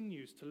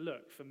continues to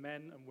look for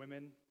men and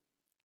women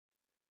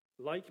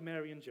like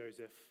Mary and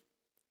Joseph,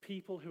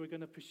 people who are going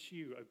to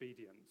pursue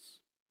obedience,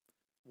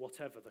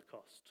 whatever the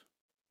cost.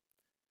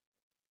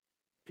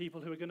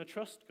 People who are going to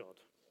trust God,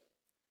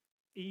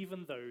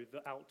 even though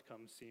the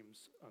outcome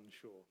seems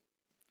unsure.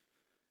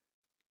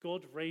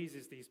 God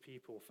raises these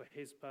people for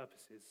his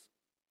purposes.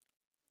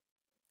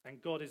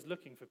 And God is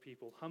looking for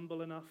people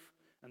humble enough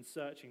and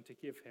searching to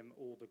give him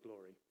all the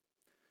glory.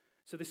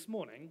 So this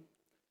morning,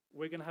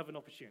 we're going to have an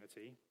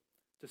opportunity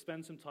to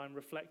spend some time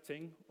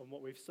reflecting on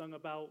what we've sung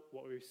about,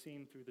 what we've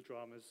seen through the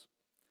dramas,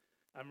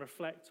 and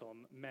reflect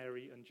on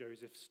Mary and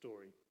Joseph's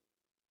story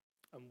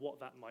and what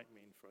that might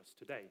mean for us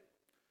today.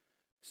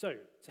 So,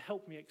 to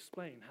help me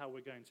explain how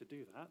we're going to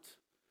do that,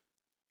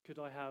 could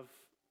I have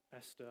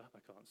Esther, I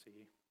can't see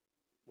you,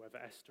 wherever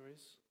Esther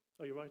is.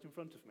 Oh, you're right in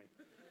front of me.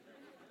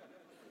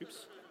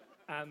 Oops.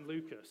 And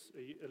Lucas.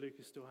 Are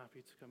Lucas still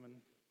happy to come and...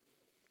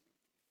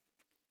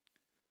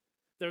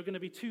 There are going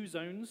to be 2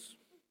 zones.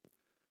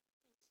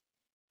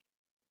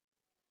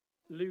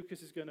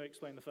 Lucas is going to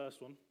explain the first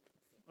one.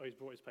 Oh, he's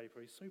brought his paper.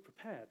 He's so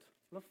prepared.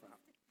 Love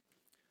that.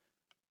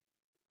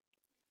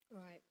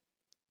 Right.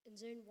 In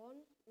Zone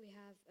 1, we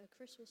have a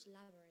Christmas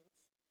labyrinth.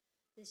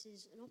 This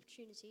is an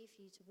opportunity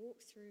for you to walk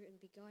through and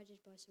be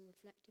guided by some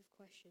reflective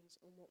questions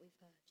on what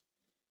we've heard.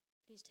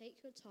 Please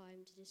take your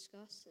time to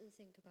discuss and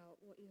think about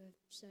what you are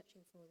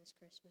searching for this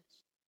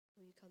Christmas.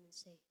 Will you come and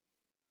see?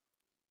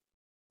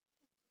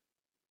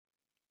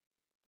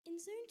 In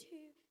Zone 2,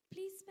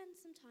 please spend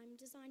some time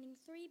designing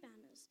 3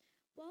 banners.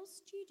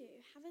 Whilst you do,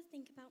 have a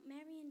think about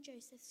Mary and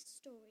Joseph's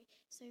story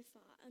so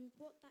far and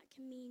what that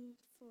can mean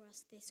for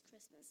us this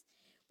Christmas.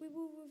 We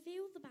will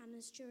reveal the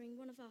banners during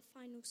one of our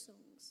final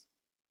songs.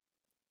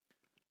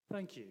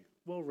 Thank you.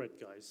 Well read,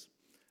 guys.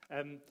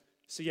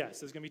 So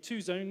yes, there's going to be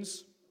 2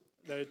 zones.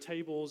 There are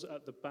tables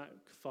at the back,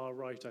 far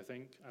right, I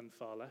think, and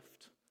far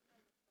left.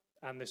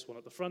 And this one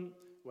at the front,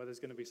 where there's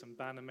going to be some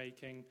banner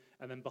making.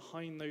 And then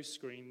behind those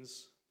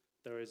screens,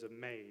 there is a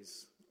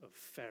maze of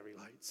fairy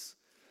lights.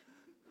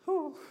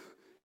 Oh,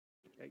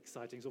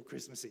 exciting, it's all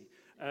Christmassy.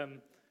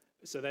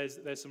 So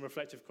there's some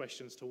reflective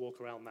questions to walk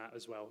around that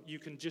as well. You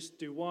can just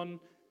do one.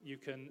 You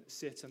can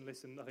sit and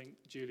listen. I think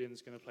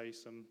Julian's going to play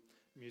some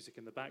music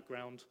in the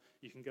background.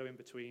 You can go in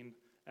between,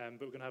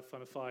 but we're going to have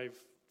fun of 5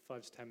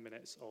 to 10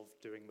 minutes of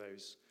doing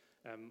those.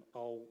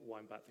 I'll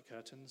wind back the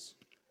curtains.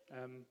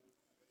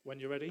 When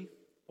you're ready,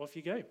 off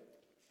you go.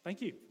 Thank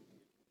you.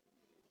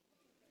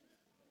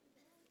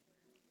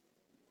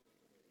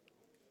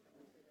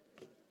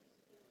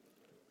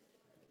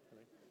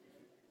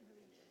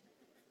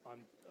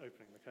 I'm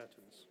opening the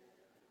curtains.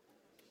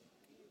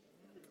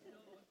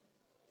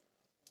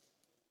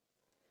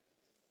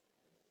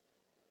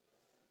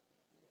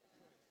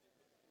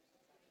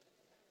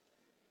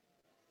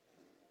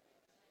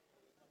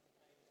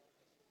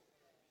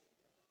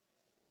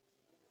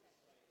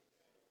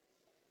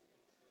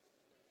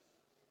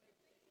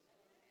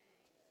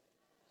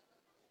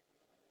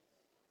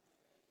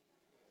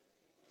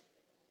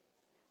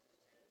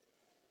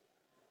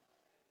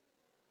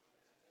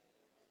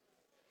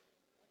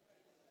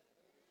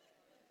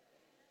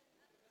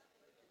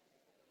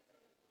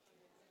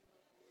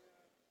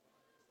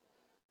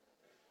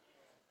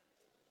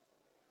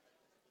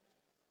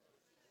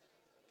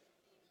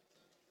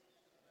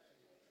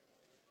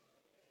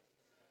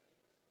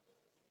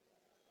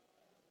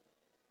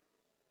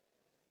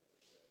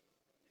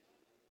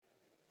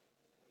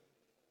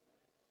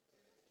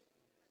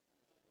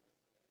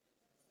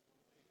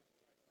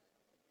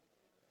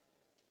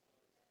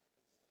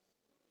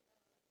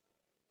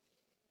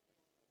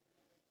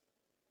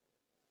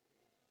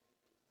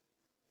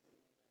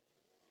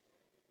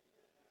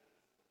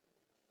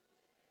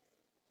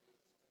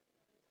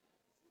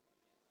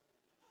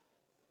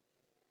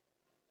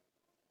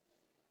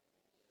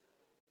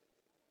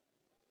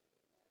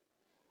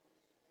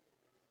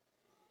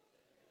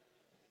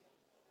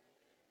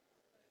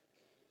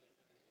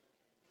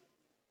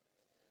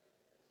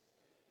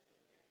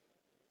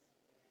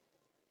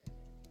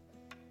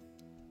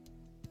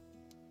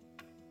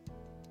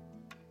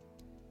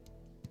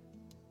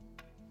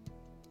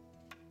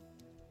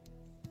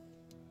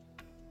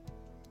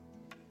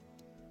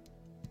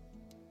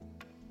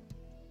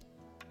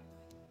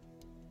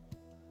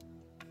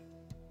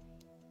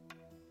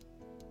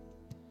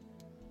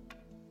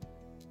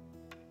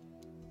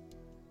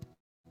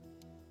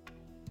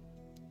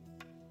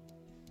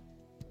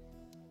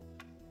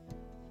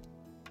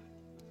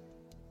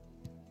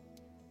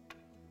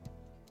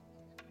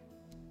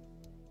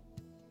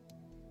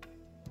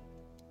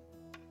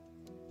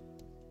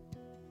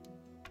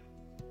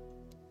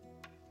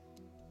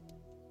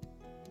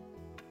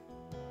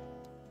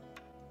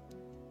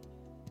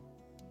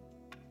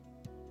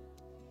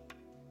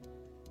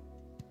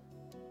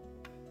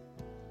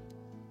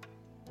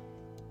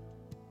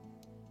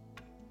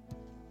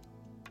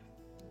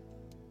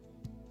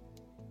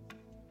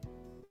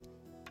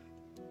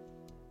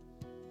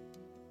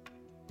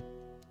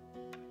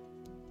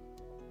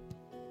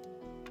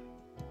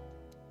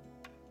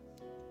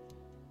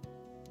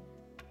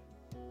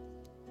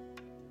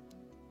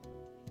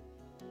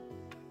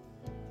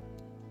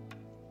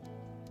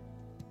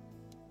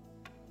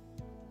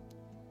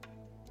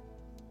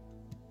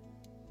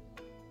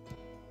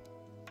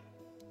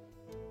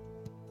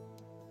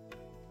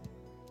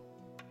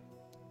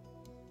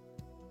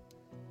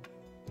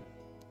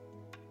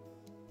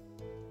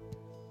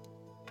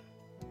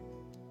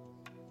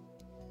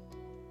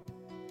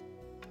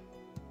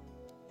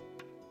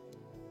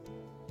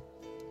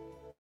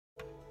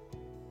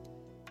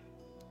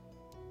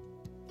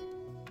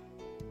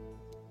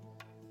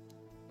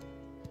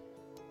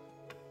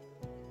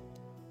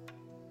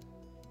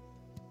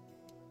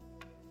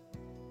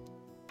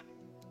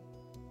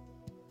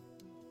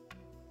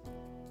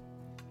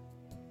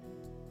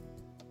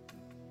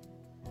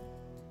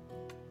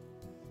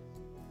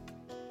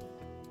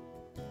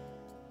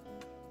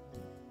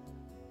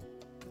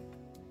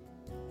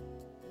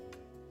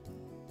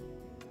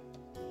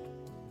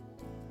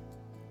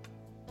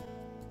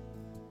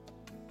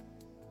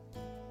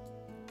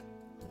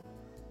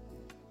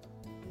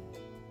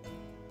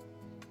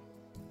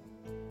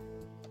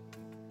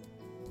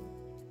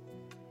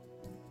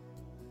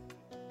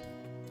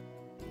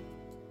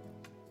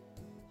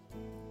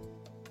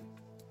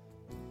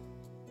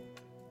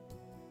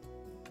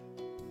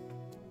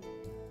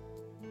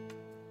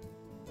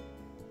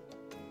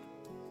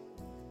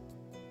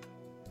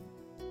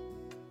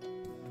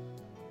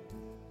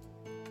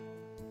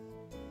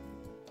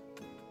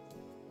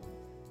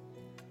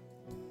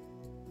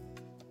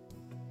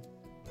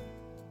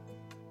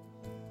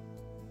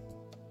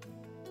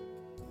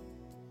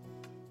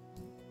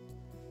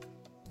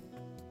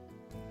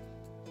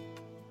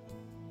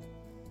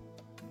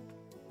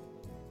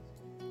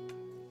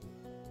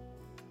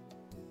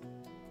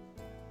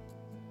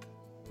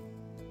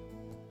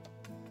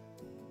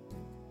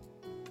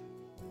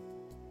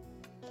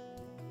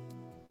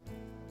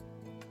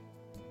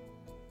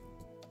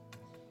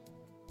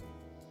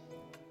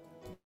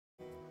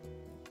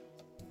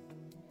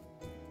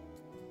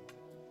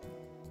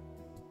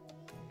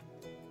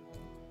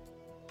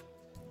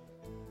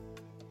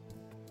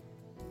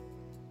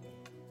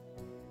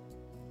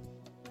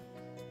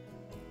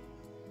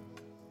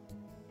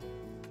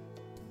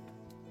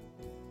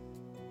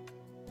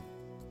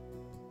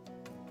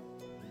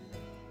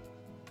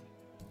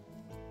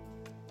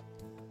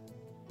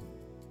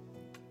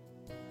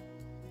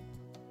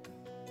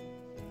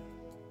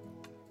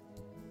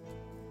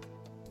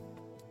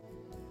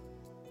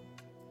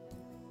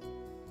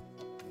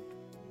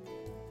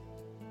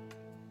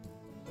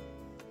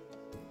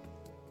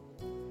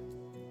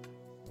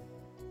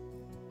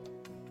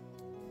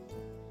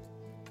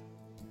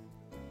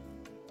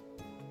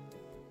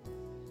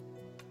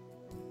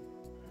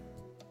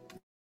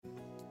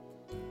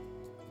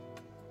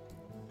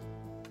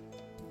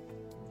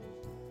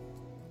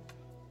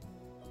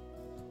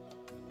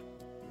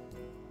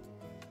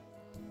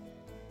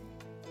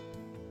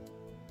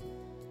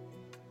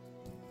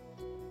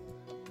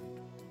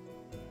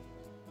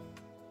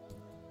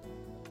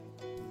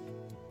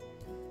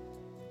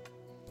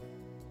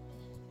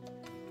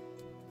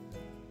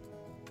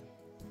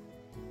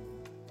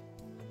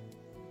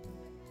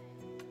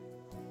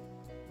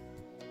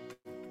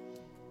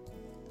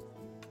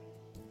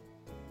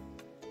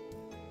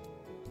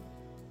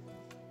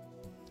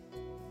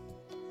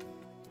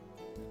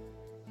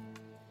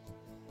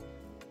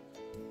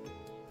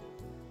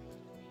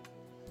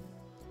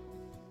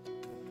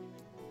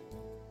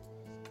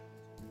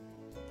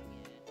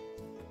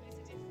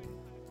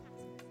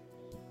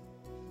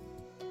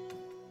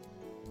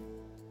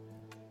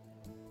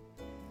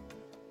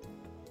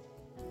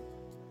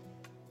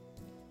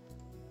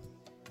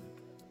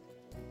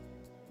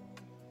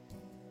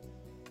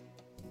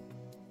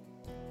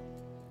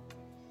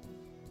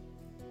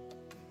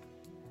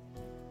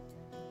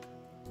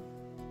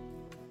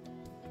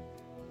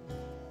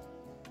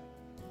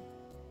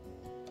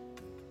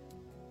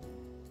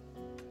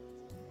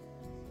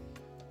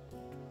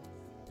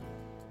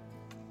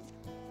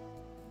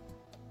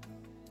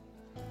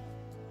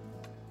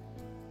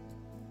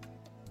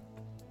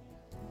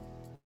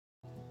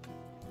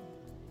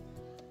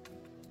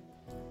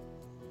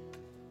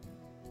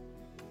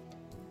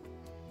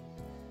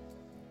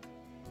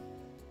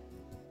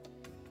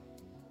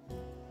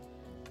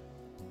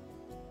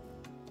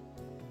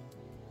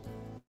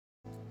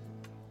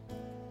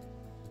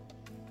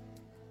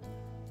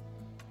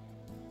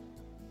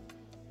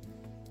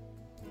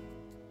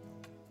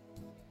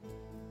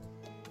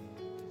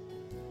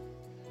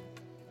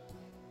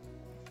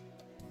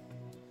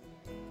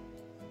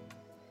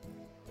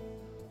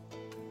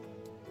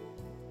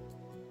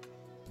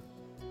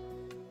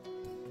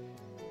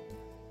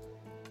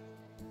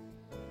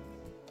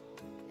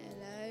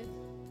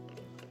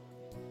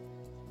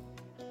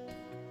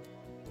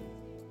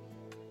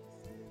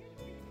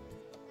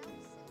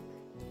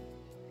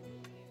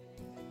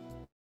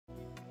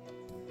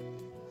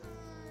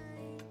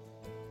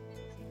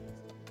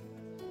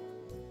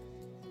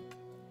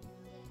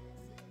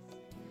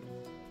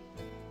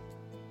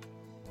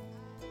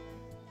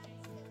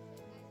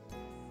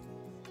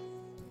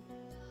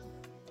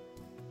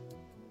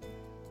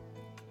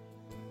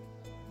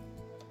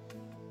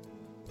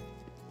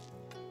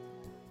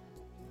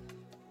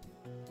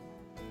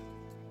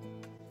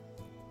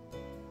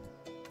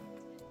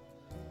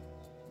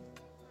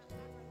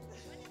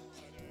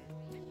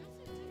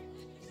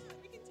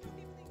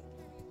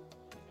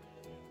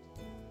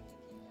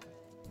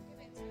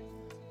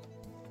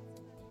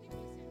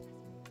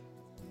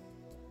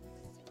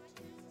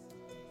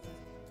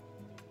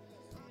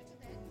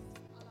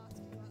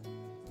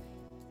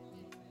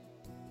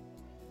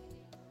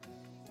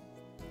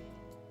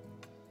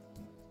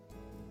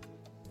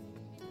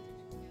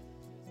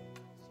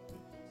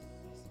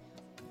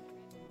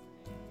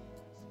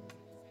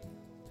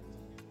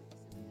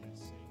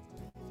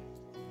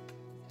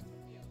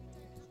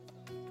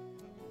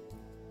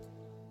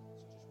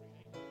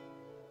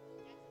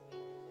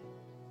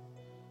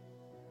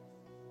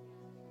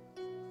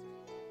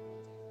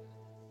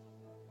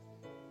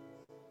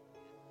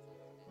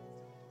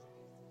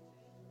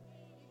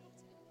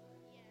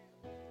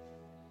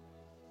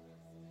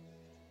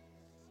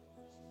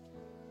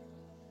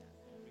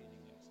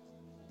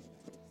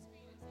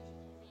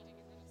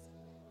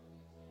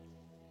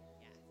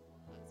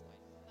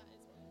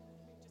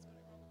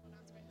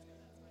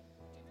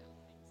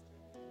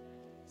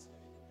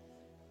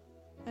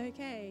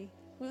 Okay,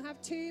 we'll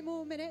have 2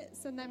 more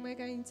minutes and then we're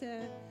going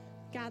to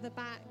gather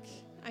back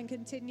and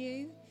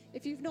continue.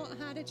 If you've not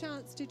had a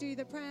chance to do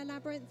the prayer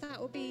labyrinth, that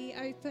will be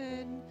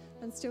open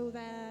and still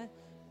there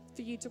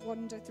for you to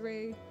wander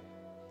through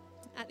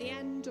at the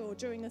end or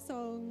during a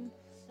song.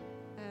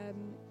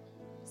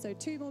 So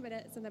 2 more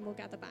minutes and then we'll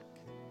gather back.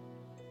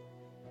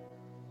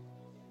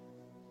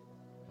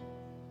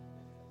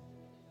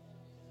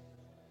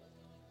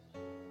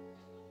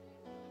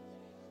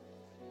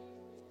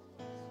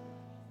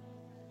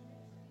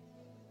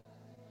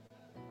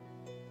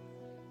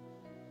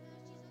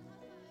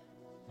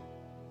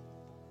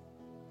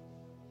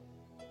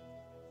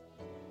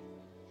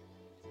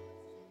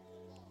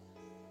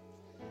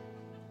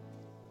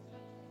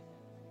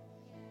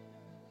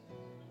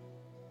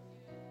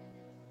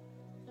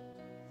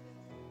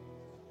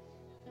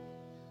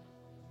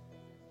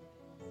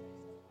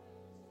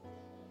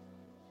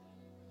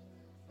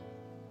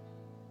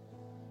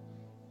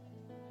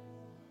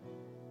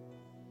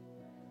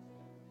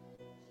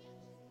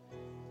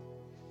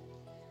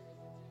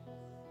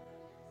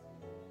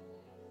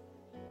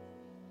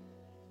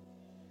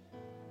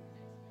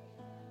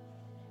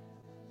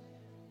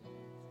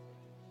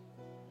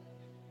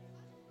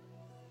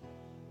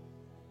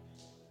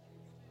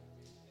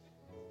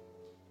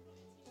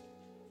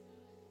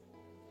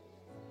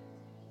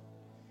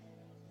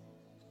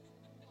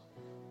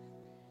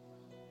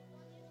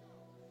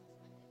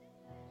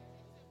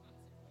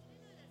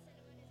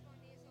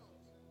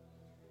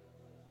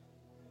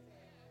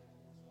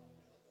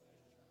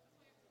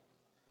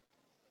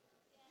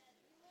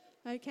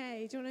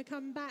 Okay, do you want to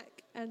come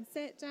back and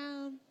sit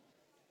down?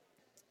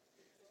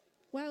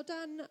 Well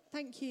done,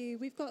 thank you.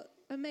 We've got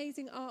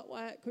amazing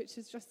artwork which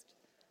has just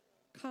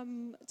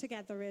come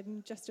together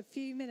in just a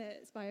few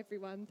minutes by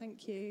everyone,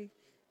 thank you.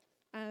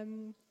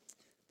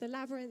 The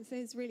labyrinth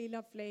is really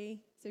lovely,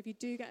 so if you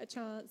do get a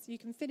chance, you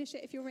can finish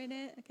it if you're in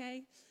it,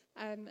 okay?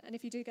 And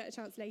if you do get a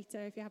chance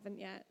later, if you haven't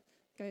yet,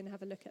 go and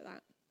have a look at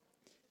that.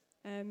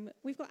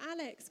 We've got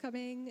Alex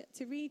coming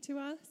to read to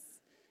us.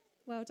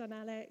 Well done,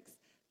 Alex.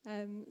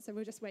 So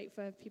we'll just wait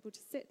for people to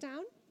sit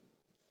down.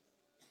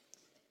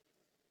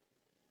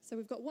 So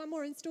we've got one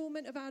more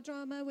instalment of our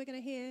drama. We're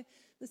going to hear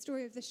the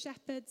story of the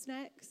shepherds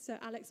next. So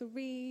Alex will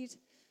read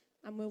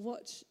and we'll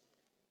watch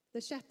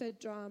the shepherd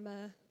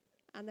drama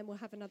and then we'll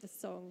have another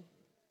song.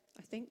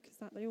 I think, is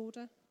that the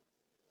order?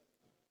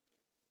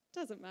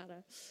 Doesn't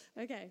matter.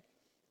 Okay.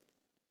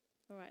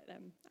 All right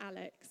then.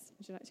 Alex,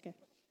 would you like to go?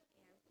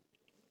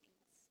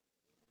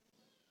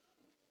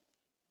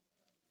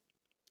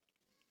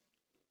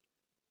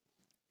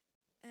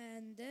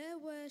 And there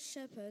were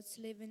shepherds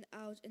living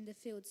out in the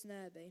fields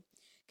nearby,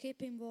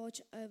 keeping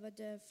watch over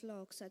their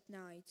flocks at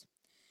night.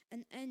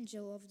 An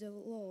angel of the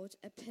Lord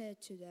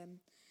appeared to them,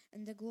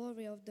 and the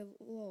glory of the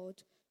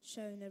Lord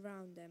shone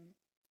around them,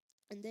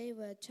 and they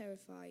were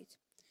terrified.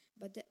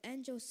 But the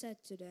angel said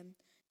to them,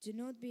 "Do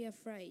not be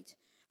afraid.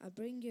 I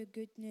bring you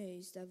good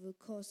news that will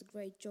cause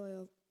great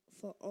joy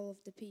for all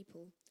of the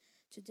people.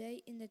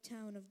 Today in the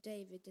town of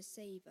David the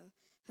Saviour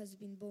has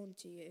been born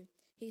to you.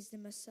 He is the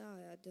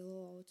Messiah, the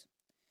Lord.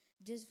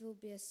 This will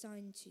be a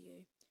sign to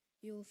you.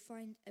 You will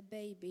find a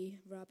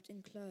baby wrapped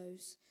in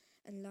clothes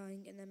and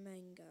lying in a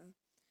manger."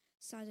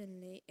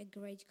 Suddenly a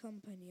great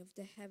company of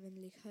the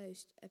heavenly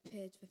host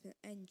appeared with an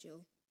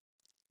angel,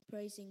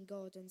 praising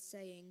God and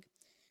saying,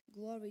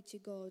 "Glory to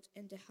God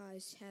in the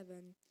highest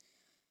heaven,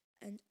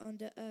 and on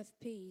the earth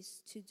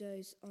peace to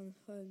those on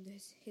whom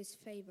his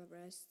favor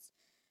rests."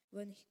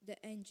 When the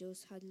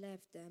angels had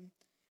left them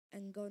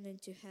and gone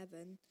into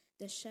heaven,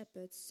 the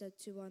shepherds said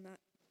to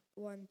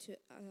one to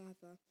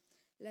another,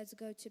 "Let's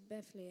go to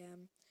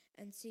Bethlehem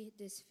and see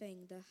this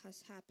thing that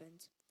has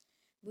happened,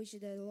 which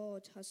the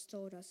Lord has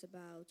told us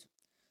about."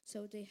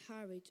 So they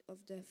hurried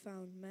off and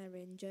found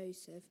Mary and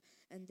Joseph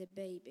and the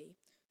baby,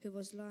 who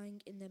was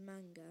lying in the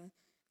manger.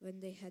 When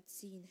they had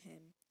seen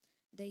him,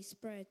 they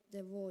spread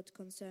the word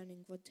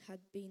concerning what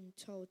had been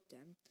told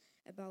them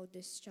about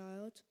this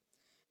child,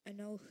 and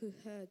all who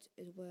heard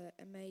it were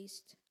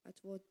amazed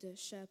at what the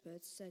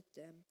shepherds said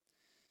to them.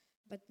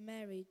 But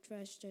Mary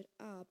treasured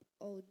up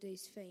all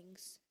these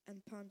things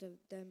and pondered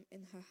them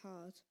in her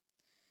heart.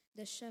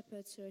 The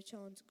shepherds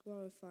returned,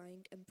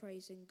 glorifying and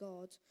praising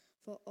God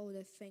for all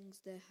the things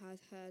they had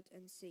heard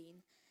and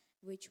seen,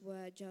 which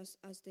were just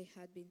as they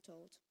had been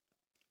told.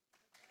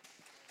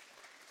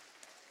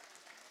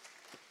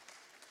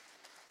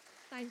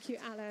 Thank you,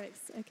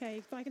 Alex. Okay,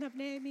 if I can have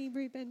Naomi,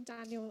 Ruben,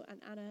 Daniel,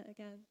 and Anna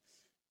again.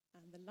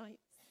 And the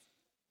lights.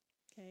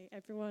 Okay,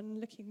 everyone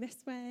looking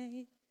this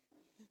way.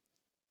 Okay.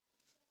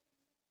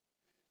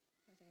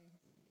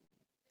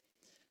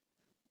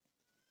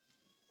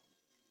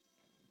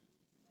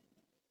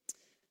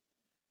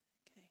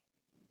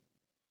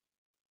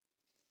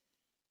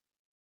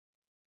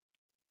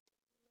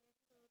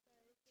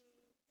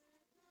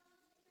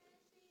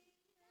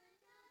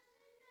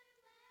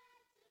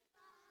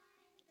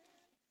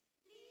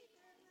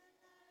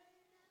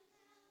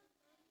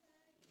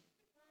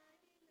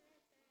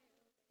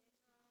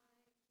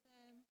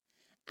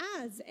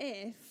 As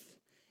if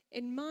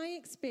In my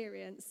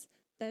experience,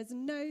 there's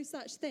no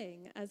such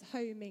thing as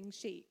homing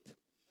sheep.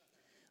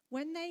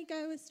 When they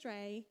go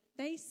astray,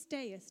 they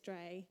stay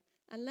astray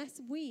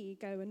unless we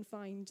go and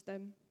find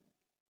them.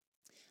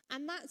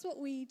 And that's what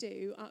we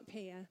do up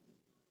here.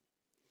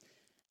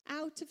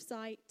 Out of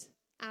sight,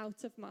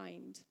 out of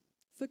mind,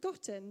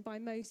 forgotten by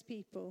most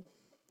people.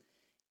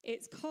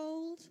 It's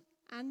cold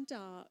and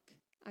dark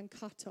and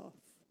cut off.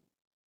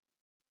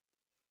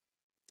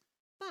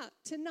 But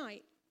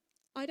tonight,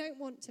 I don't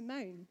want to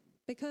moan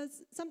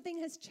because something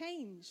has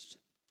changed.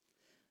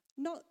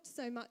 Not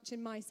so much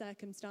in my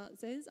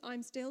circumstances.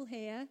 I'm still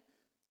here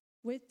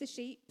with the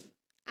sheep,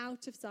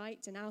 out of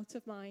sight and out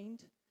of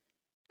mind.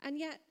 And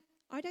yet,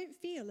 I don't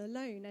feel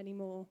alone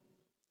anymore.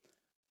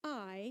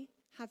 I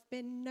have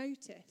been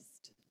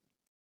noticed.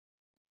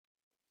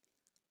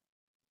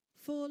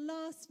 For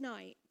last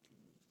night,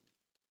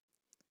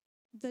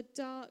 the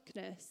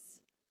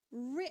darkness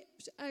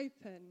ripped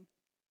open,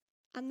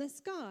 and the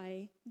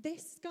sky,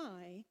 this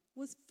sky,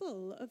 was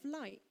full of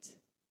light.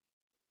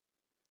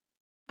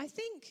 I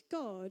think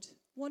God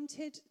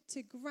wanted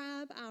to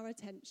grab our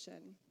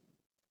attention.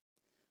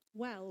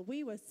 Well,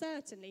 we were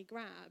certainly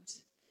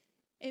grabbed.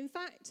 In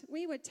fact,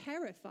 we were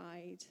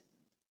terrified.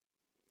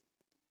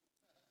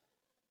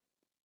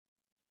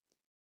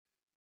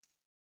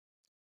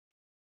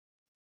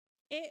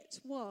 It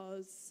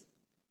was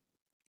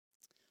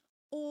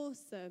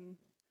awesome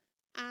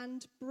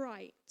and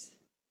bright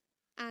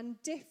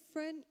and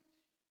different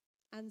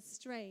and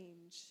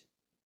strange.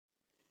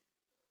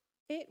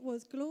 It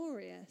was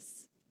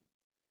glorious.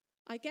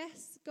 I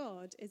guess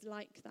God is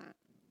like that.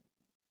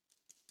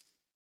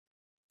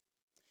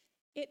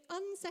 It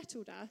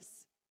unsettled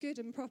us, good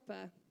and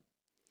proper.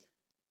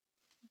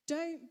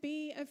 Don't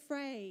be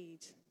afraid.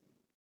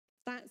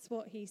 That's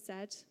what he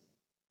said.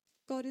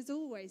 God is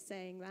always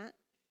saying that.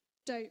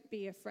 Don't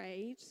be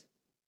afraid.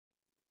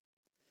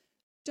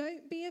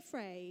 Don't be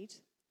afraid,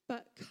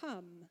 but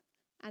come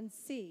and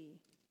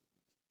see.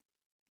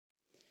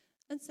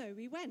 And so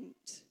we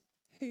went.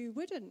 Who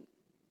wouldn't?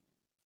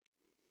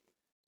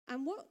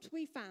 And what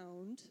we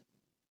found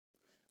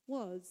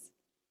was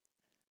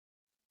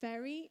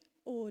very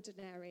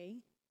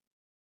ordinary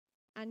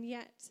and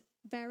yet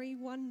very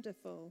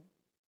wonderful.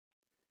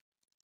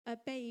 A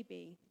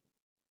baby,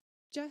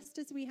 just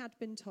as we had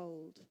been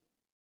told.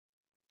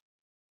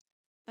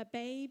 A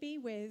baby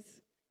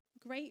with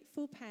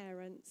grateful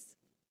parents,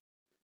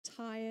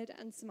 tired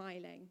and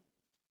smiling.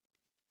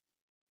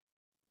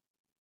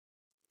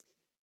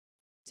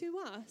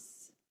 To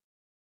us,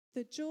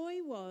 the joy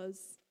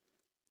was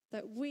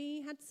that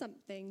we had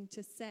something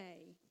to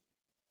say.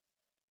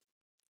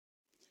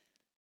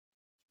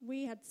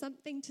 We had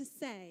something to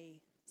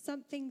say,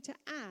 something to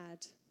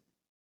add,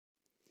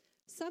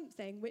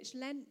 something which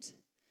lent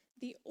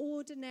the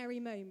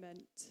ordinary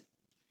moment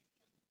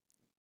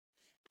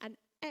an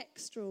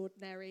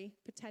extraordinary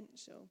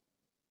potential.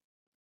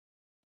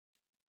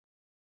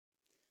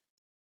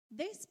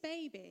 This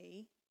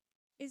baby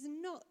is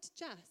not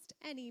just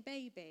any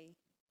baby.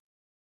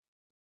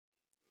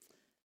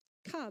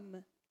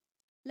 Come,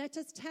 let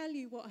us tell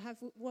you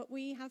what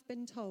we have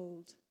been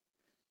told.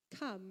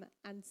 Come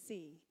and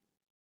see.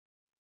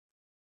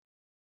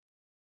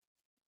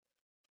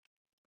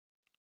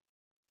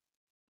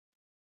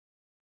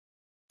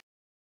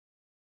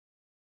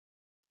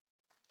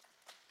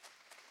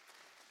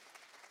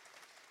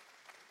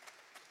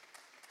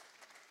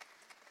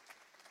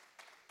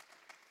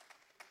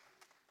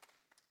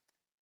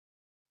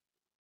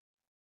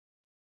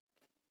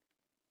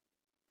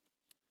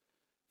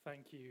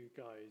 Thank you,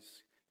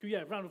 guys.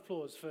 Yeah, round of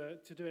applause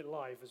to do it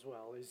live as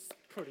well is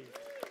pretty...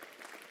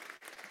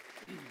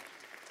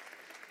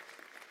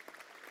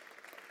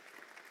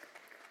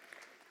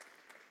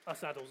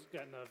 Us adults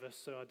get nervous,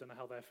 so I don't know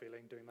how they're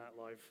feeling doing that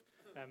live.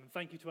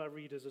 Thank you to our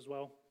readers as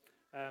well.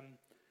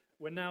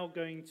 We're now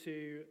going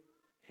to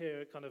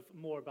hear kind of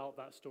more about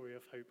that story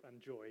of hope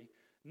and joy,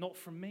 not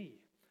from me,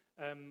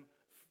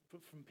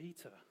 but from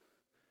Peter.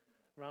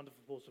 Round of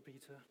applause for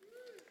Peter.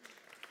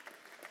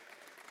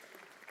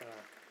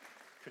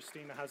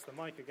 Christina has the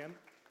mic again.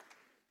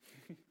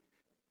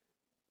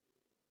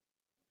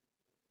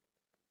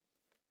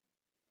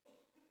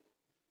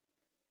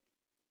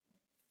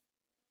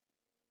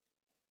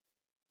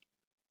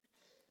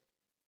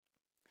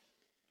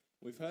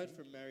 We've heard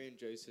from Mary and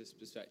Joseph's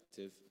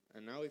perspective,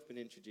 and now we've been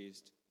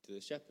introduced to the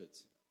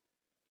shepherds.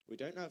 We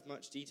don't have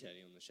much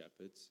detailing on the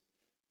shepherds.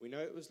 We know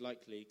it was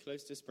likely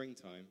close to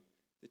springtime,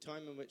 the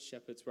time in which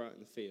shepherds were out in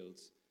the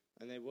fields,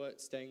 and they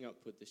worked staying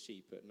up with the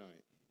sheep at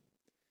night.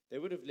 They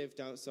would have lived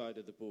outside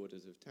of the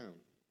borders of town.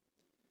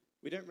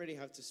 We don't really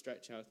have to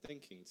stretch our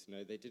thinking to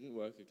know they didn't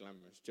work a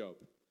glamorous job.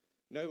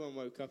 No one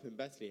woke up in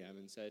Bethlehem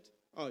and said,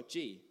 "Oh,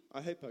 gee, I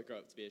hope I grow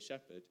up to be a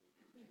shepherd."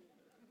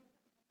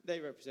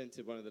 They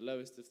represented one of the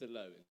lowest of the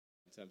low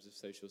in terms of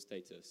social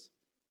status.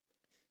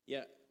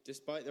 Yet,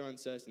 despite their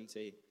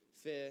uncertainty,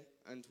 fear,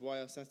 and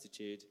why-us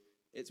attitude,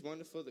 it's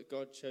wonderful that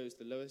God chose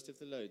the lowest of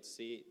the low to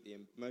see the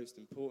most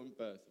important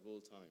birth of all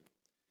time.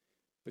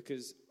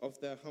 Because of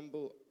their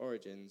humble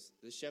origins,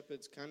 the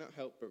shepherds cannot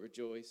help but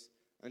rejoice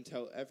and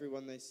tell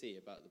everyone they see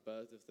about the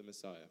birth of the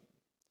Messiah.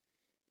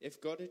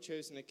 If God had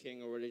chosen a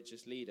king or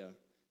religious leader,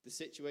 the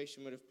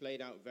situation would have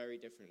played out very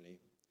differently.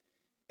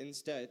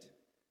 Instead,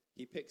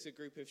 he picks a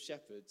group of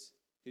shepherds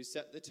who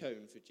set the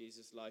tone for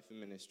Jesus' life and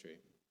ministry.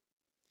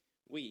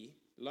 We,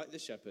 like the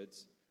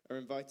shepherds, are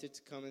invited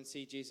to come and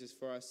see Jesus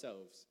for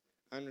ourselves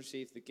and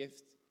receive the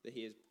gift that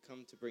he has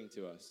come to bring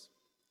to us.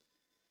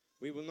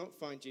 We will not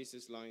find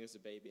Jesus lying as a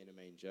baby in a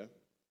manger.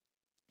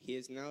 He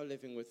is now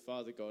living with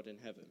Father God in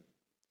heaven.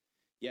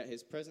 Yet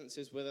his presence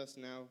is with us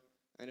now,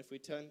 and if we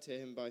turn to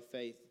him by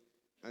faith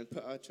and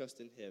put our trust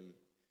in him,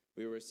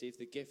 we will receive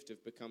the gift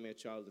of becoming a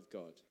child of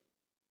God.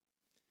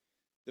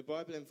 The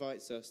Bible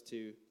invites us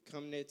to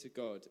come near to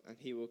God, and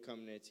he will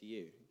come near to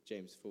you,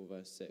 James 4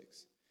 verse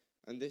 6.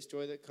 And this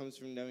joy that comes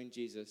from knowing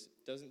Jesus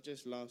doesn't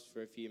just last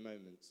for a few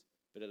moments,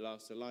 but it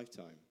lasts a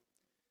lifetime.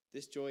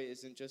 This joy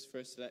isn't just for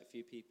a select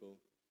few people,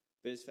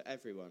 but it's for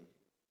everyone.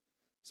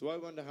 So I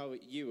wonder how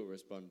you will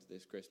respond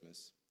this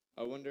Christmas.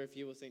 I wonder if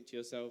you will think to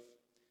yourself,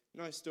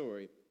 nice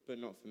story, but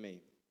not for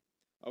me.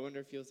 I wonder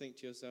if you'll think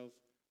to yourself,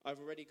 I've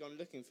already gone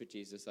looking for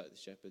Jesus like the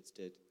shepherds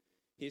did.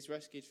 He's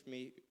rescued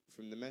me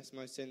from the mess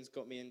my sins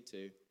got me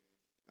into,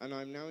 and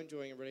I'm now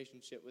enjoying a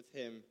relationship with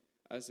him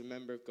as a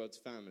member of God's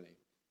family.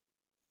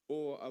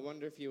 Or I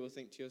wonder if you will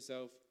think to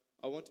yourself,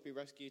 I want to be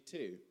rescued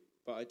too,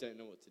 but I don't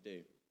know what to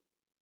do.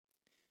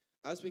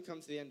 As we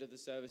come to the end of the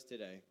service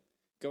today,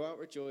 go out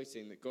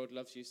rejoicing that God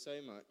loves you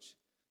so much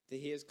that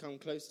he has come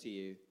close to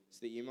you so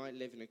that you might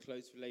live in a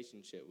close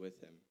relationship with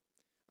him.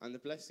 And the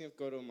blessing of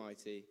God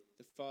Almighty,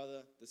 the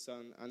Father, the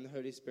Son, and the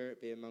Holy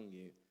Spirit be among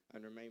you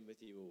and remain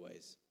with you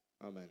always.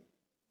 Amen.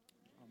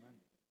 Amen.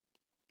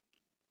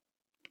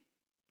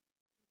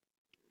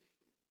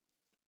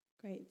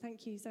 Great,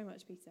 thank you so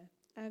much, Peter.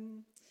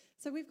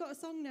 So we've got a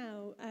song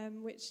now,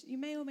 which you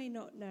may or may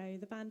not know.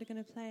 The band are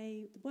going to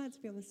play. The words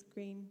will be on the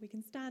screen. We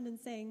can stand and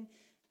sing.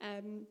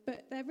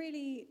 But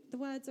the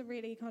words are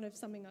really kind of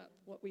summing up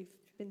what we've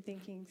been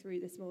thinking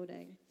through this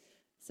morning.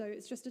 So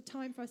it's just a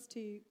time for us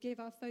to give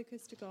our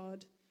focus to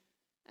God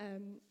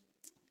and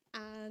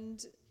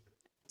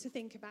to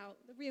think about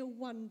the real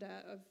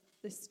wonder of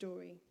this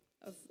story,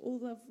 of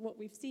all of what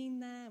we've seen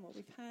there and what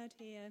we've heard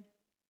here.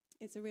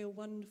 It's a real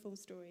wonderful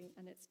story,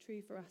 and it's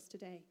true for us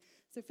today.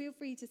 So feel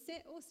free to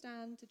sit or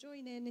stand, to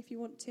join in if you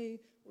want to,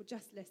 or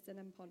just listen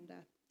and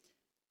ponder.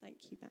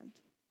 Thank you, band.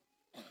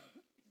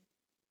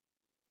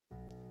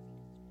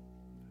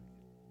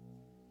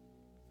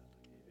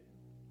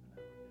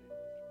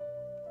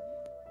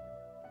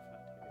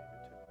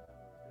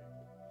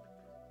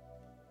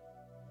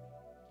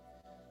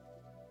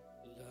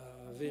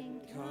 Love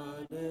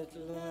incarnate,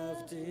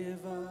 love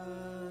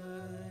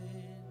divine,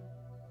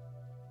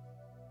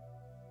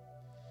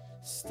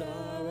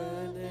 star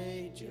and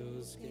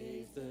angels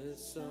gave the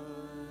sign,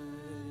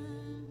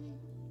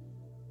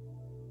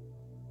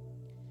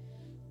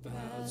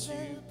 bow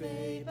to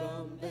babe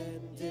on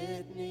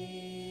bended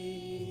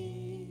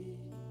knee,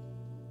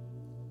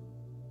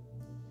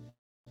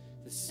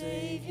 the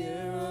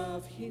Savior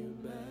of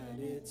humanity.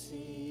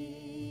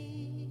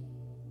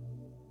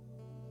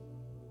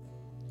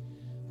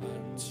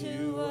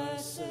 Unto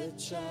us a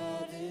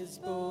child is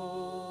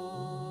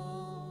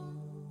born,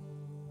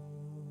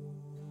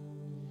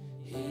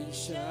 he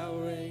shall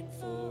reign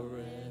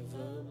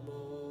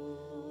forevermore.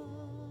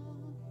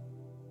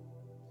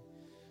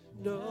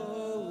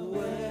 Noel,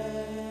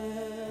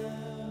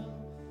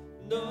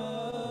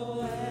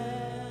 Noel,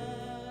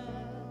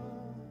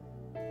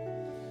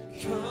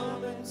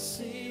 come and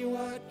see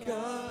what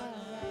God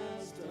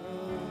has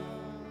done.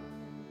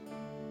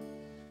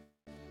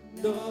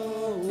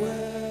 Noel,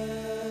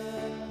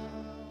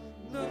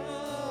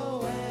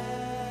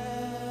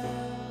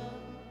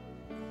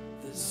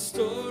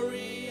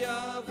 story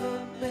of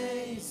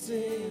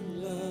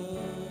amazing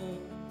love,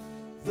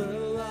 the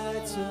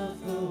light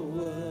of the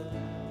world,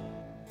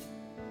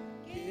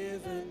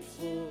 given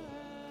for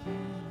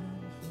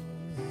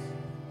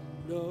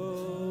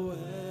Noel.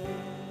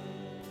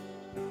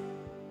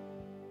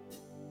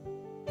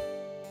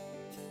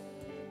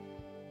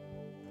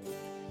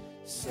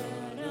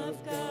 Son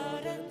of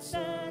God and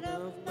Son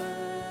of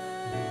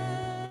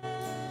Man,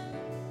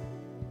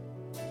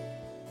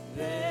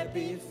 there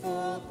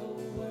before the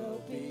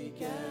world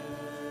began,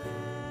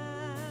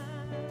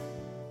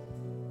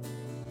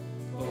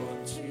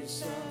 born to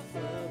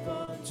suffer,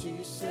 born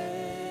to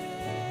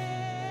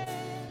save,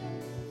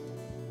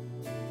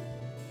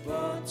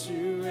 born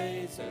to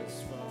raise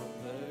us from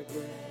the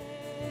grave.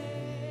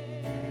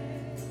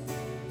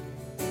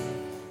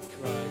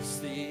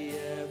 Christ the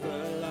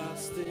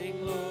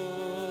everlasting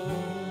Lord,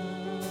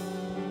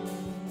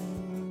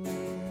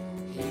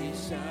 he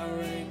shall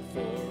reign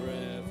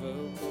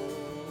forevermore.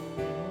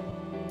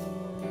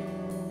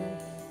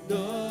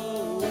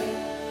 Noel,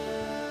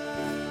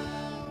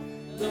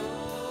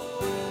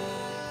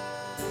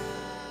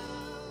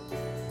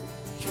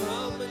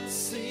 come and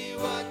see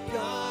what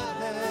God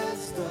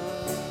has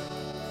done.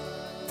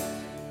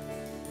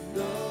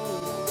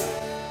 Noel,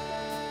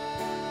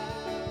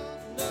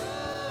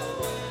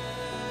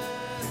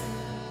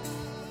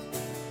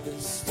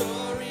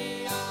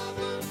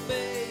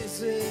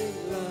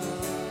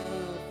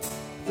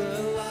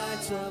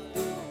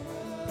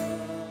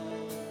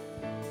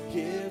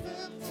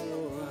 given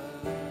for us.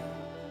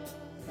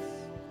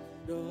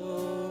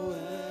 Noel.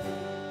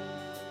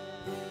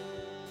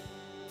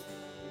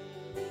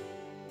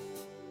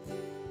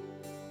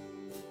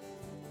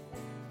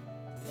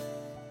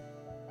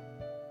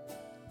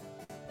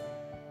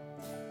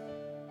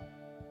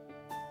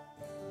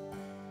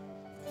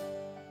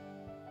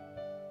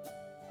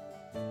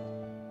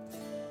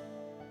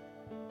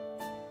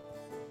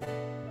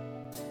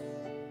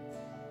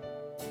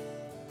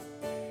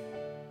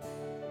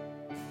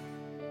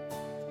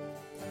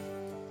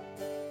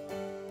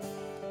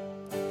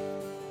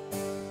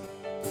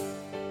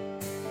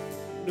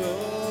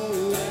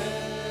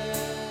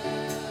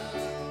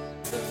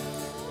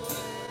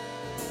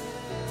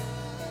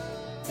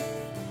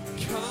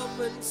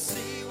 Come and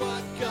see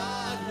what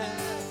God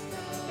has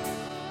done.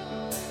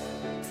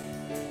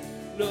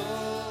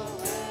 Noel,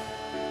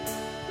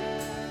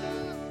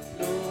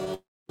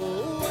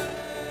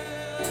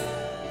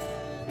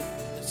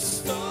 a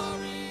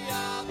story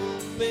of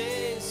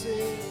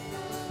amazing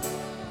love,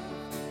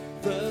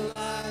 the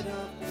light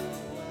of the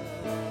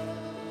world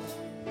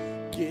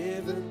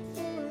given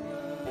for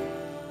us.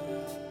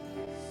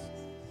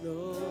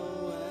 Noel,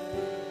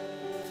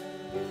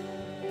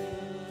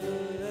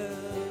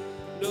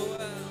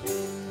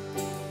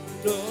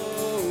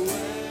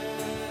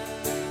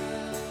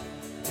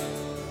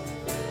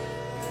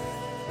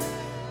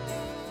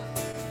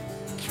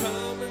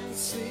 come and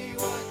see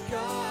what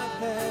God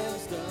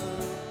has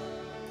done.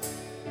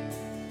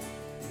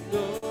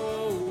 Noel,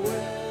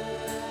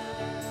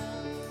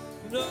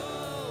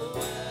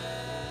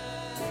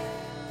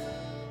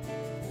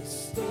 the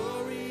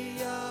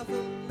story of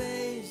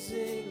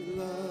amazing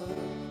love,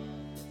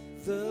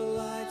 the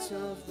light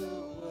of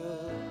the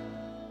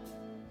world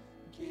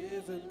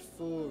given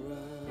for us.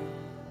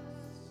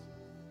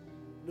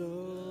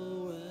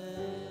 Noel.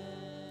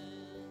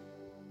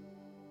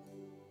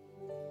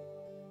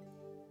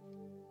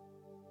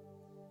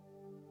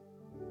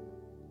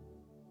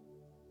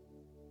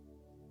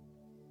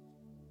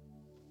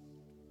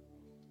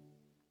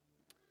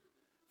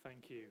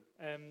 Thank you.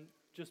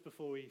 Just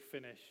before we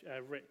finish,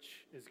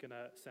 Rich is going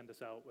to send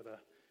us out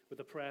with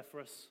a prayer for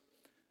us.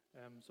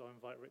 So I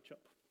invite Rich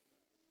up.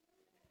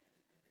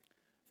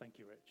 Thank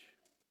you, Rich.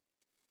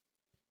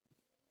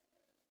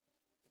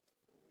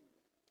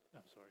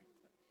 I'm sorry.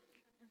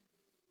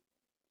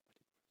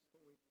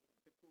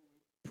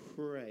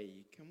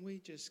 Pray. Can we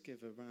just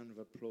give a round of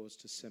applause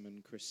to Sim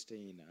and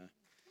Christina?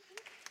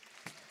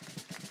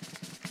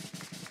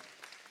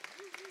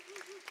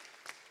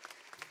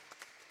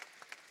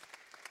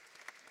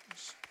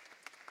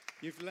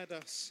 You've led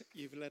us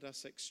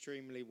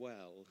extremely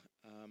well,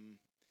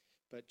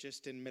 but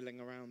just in milling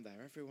around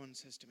there, everyone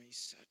says to me,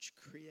 such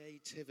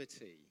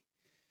creativity.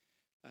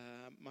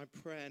 My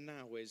prayer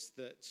now is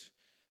that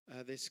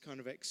this kind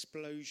of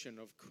explosion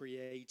of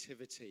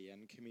creativity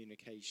and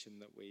communication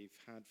that we've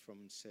had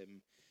from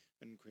Sim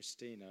and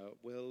Christina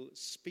will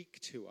speak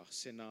to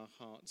us in our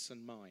hearts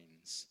and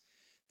minds,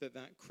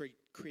 that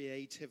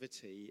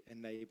creativity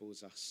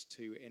enables us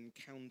to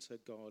encounter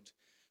God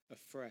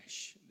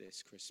afresh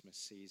this Christmas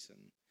season.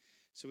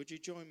 So would you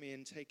join me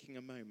in taking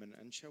a moment,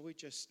 and shall we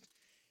just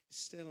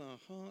still our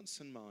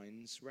hearts and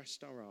minds,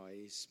 rest our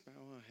eyes,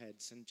 bow our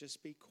heads, and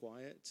just be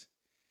quiet?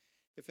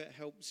 If it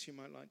helps, you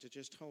might like to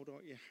just hold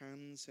out your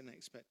hands in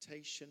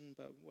expectation,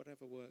 but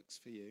whatever works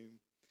for you,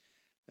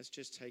 let's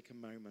just take a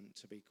moment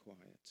to be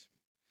quiet.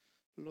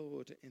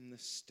 Lord, in the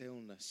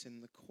stillness, in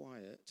the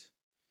quiet,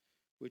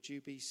 would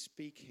you be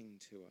speaking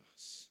to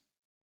us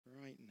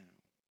right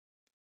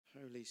now?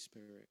 Holy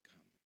Spirit, come.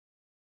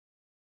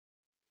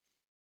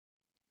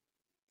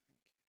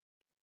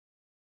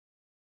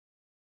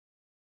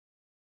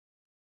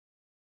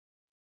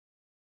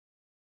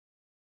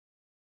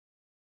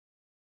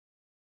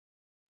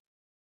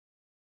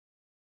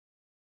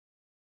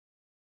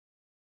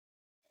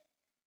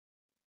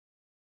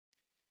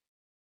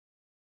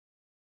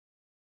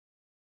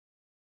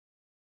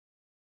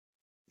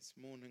 This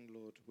morning,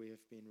 Lord, we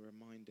have been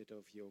reminded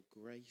of your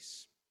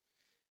grace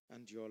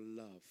and your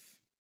love.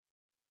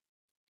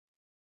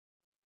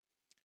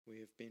 We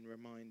have been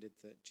reminded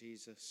that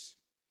Jesus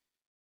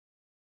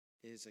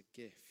is a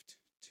gift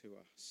to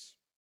us.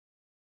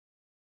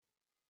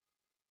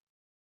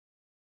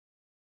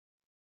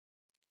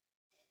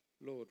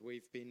 Lord,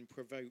 we've been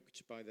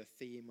provoked by the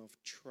theme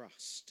of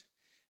trust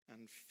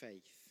and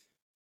faith.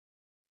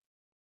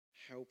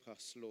 Help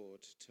us,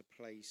 Lord, to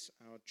place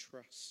our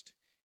trust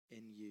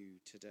in you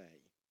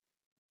today.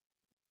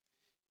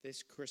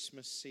 This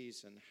Christmas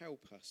season,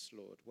 help us,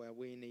 Lord, where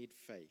we need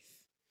faith,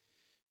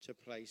 to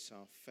place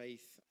our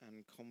faith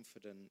and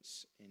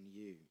confidence in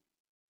you.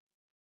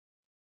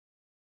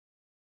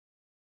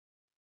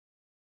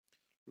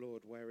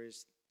 Lord, where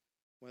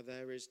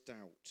there is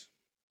doubt,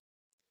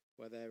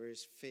 where there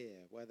is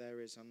fear, where there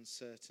is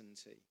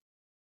uncertainty,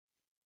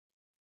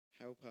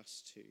 help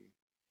us to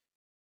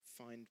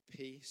find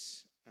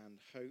peace and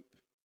hope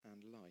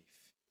and life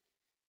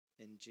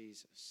in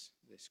Jesus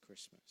this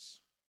Christmas.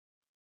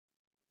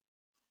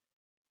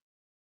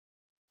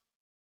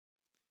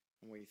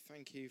 And we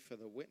thank you for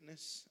the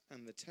witness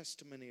and the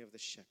testimony of the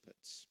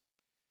shepherds.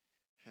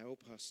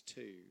 Help us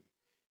too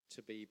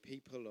to be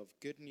people of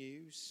good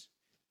news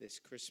this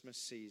Christmas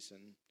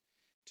season,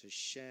 to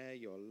share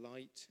your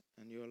light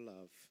and your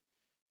love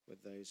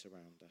with those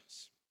around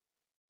us.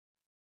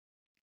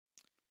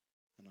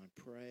 And I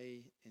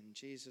pray in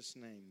Jesus'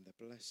 name the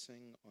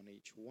blessing on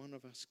each one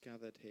of us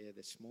gathered here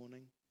this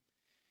morning.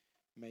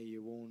 May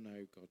you all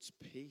know God's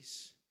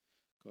peace,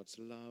 God's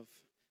love,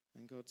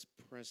 and God's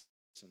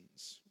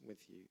presence with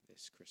you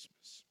this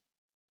Christmas.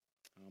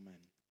 Amen.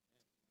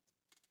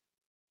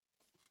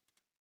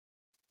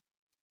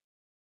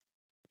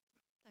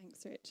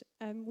 Thanks, Rich.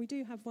 We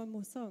do have one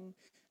more song.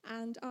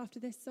 And after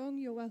this song,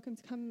 you're welcome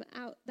to come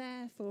out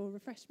there for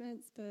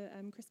refreshments, for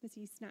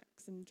Christmassy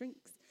snacks and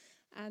drinks.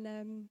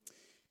 And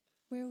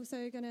we're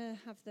also going to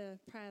have the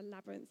prayer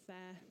labyrinth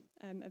there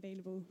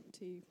available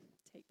to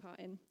take part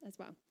in as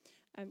well.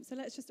 So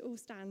let's just all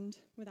stand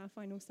with our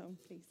final song,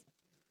 please.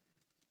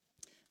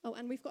 Oh,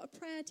 and we've got a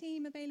prayer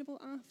team available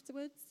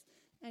afterwards.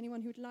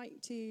 Anyone who would like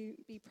to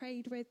be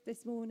prayed with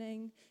this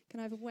morning, can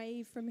I have a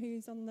wave from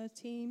who's on the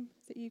team?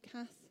 Is it you,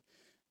 Kath?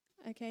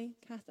 Okay,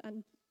 Kath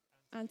and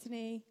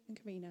Anthony and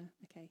Karina.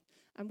 Okay.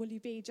 And will you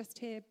be just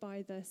here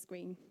by the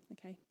screen?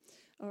 Okay.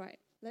 All right.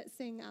 Let's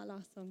sing our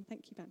last song.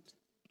 Thank you, band.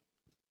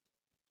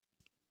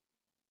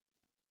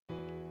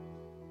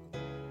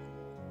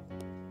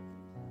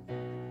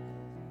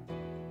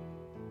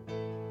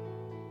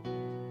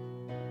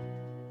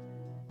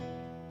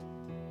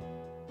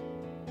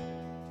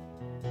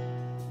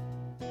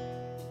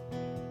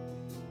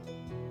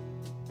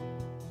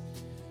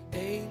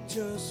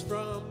 Angels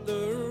from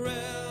the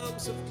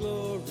realms of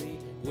glory,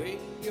 wing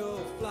your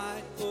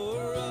flight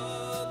o'er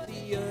all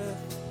the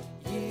earth.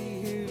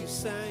 Ye who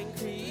sang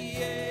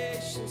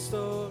creation's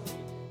story,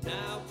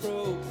 now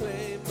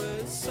proclaim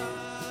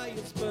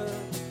Messiah's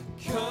birth.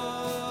 Come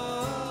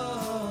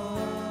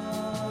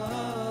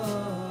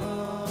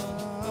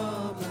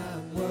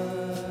and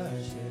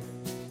worship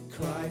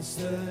Christ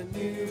the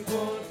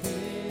newborn King.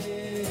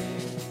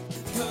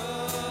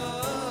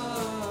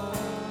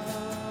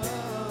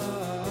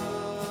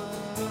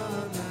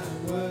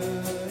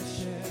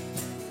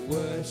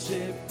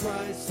 Worship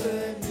Christ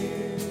the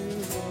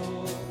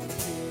newborn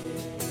King.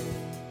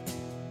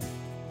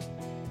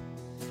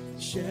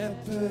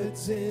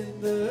 Shepherds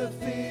in the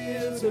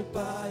fields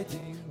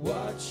abiding,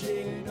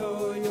 watching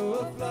o'er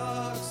your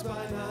flocks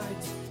by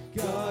night.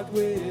 God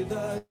with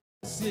us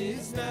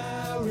is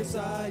now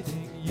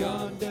residing,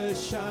 yonder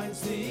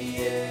shines the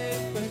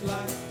infant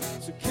light.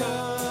 So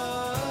come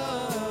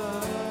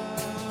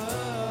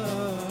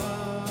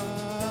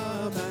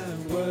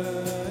and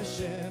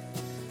worship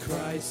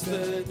Christ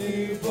the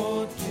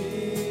newborn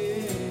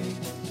King.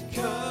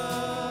 Come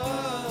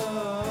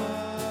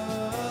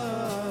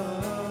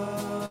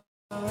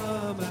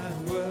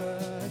and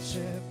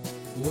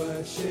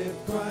worship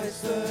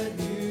Christ the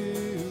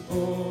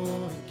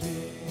newborn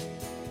King.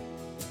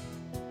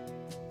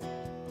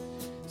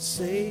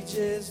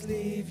 Sages,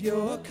 leave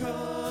your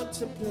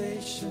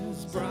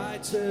contemplations,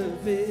 brighter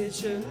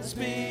visions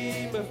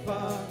beam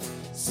afar.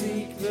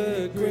 Seek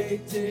the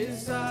great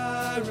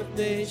desire of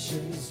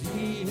nations,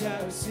 ye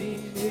have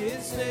seen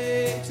his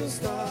natal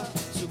star.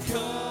 So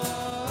come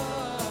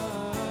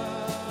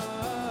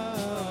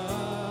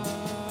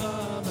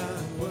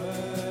and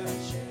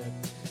worship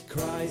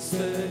Christ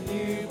the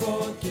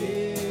newborn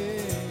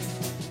King.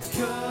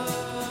 Come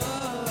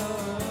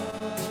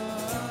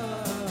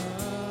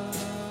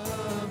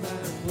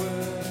and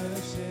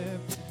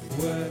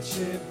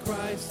worship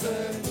Christ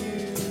the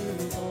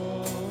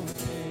newborn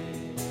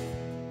King.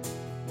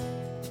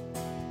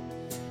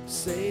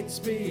 Saints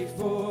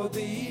before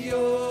the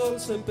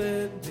altar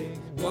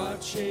bending,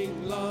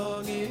 watching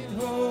long in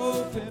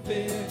hope and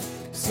fear.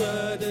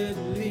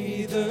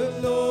 Suddenly the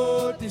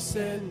Lord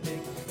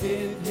descending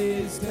in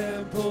his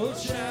temple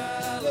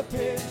shall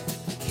appear.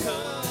 Come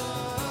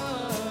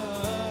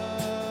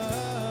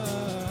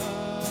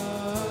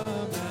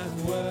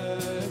and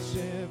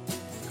worship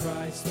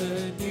Christ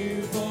the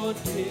newborn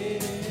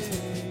King.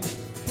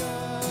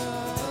 Come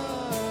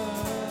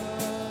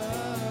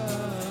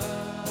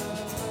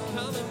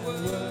and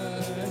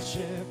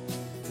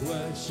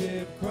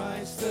worship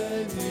Christ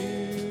the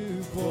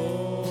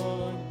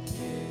newborn King.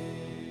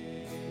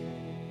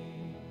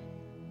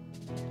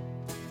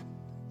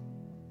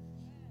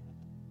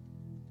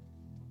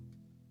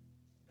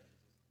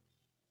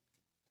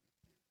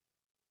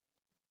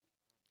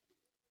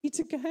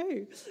 To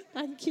go.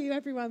 Thank you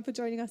everyone for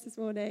joining us this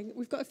morning.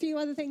 We've got a few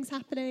other things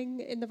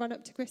happening in the run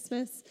up to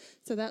Christmas,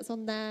 so that's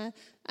on there.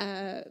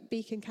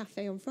 Beacon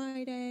Cafe on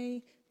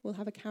Friday. We'll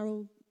have a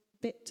carol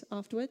bit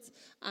afterwards,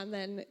 and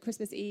then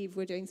Christmas Eve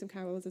we're doing some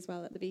carols as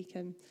well at the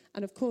Beacon,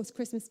 and of course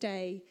Christmas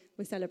Day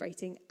we're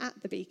celebrating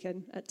at the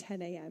Beacon at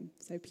 10 a.m.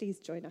 so please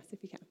join us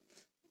if you can.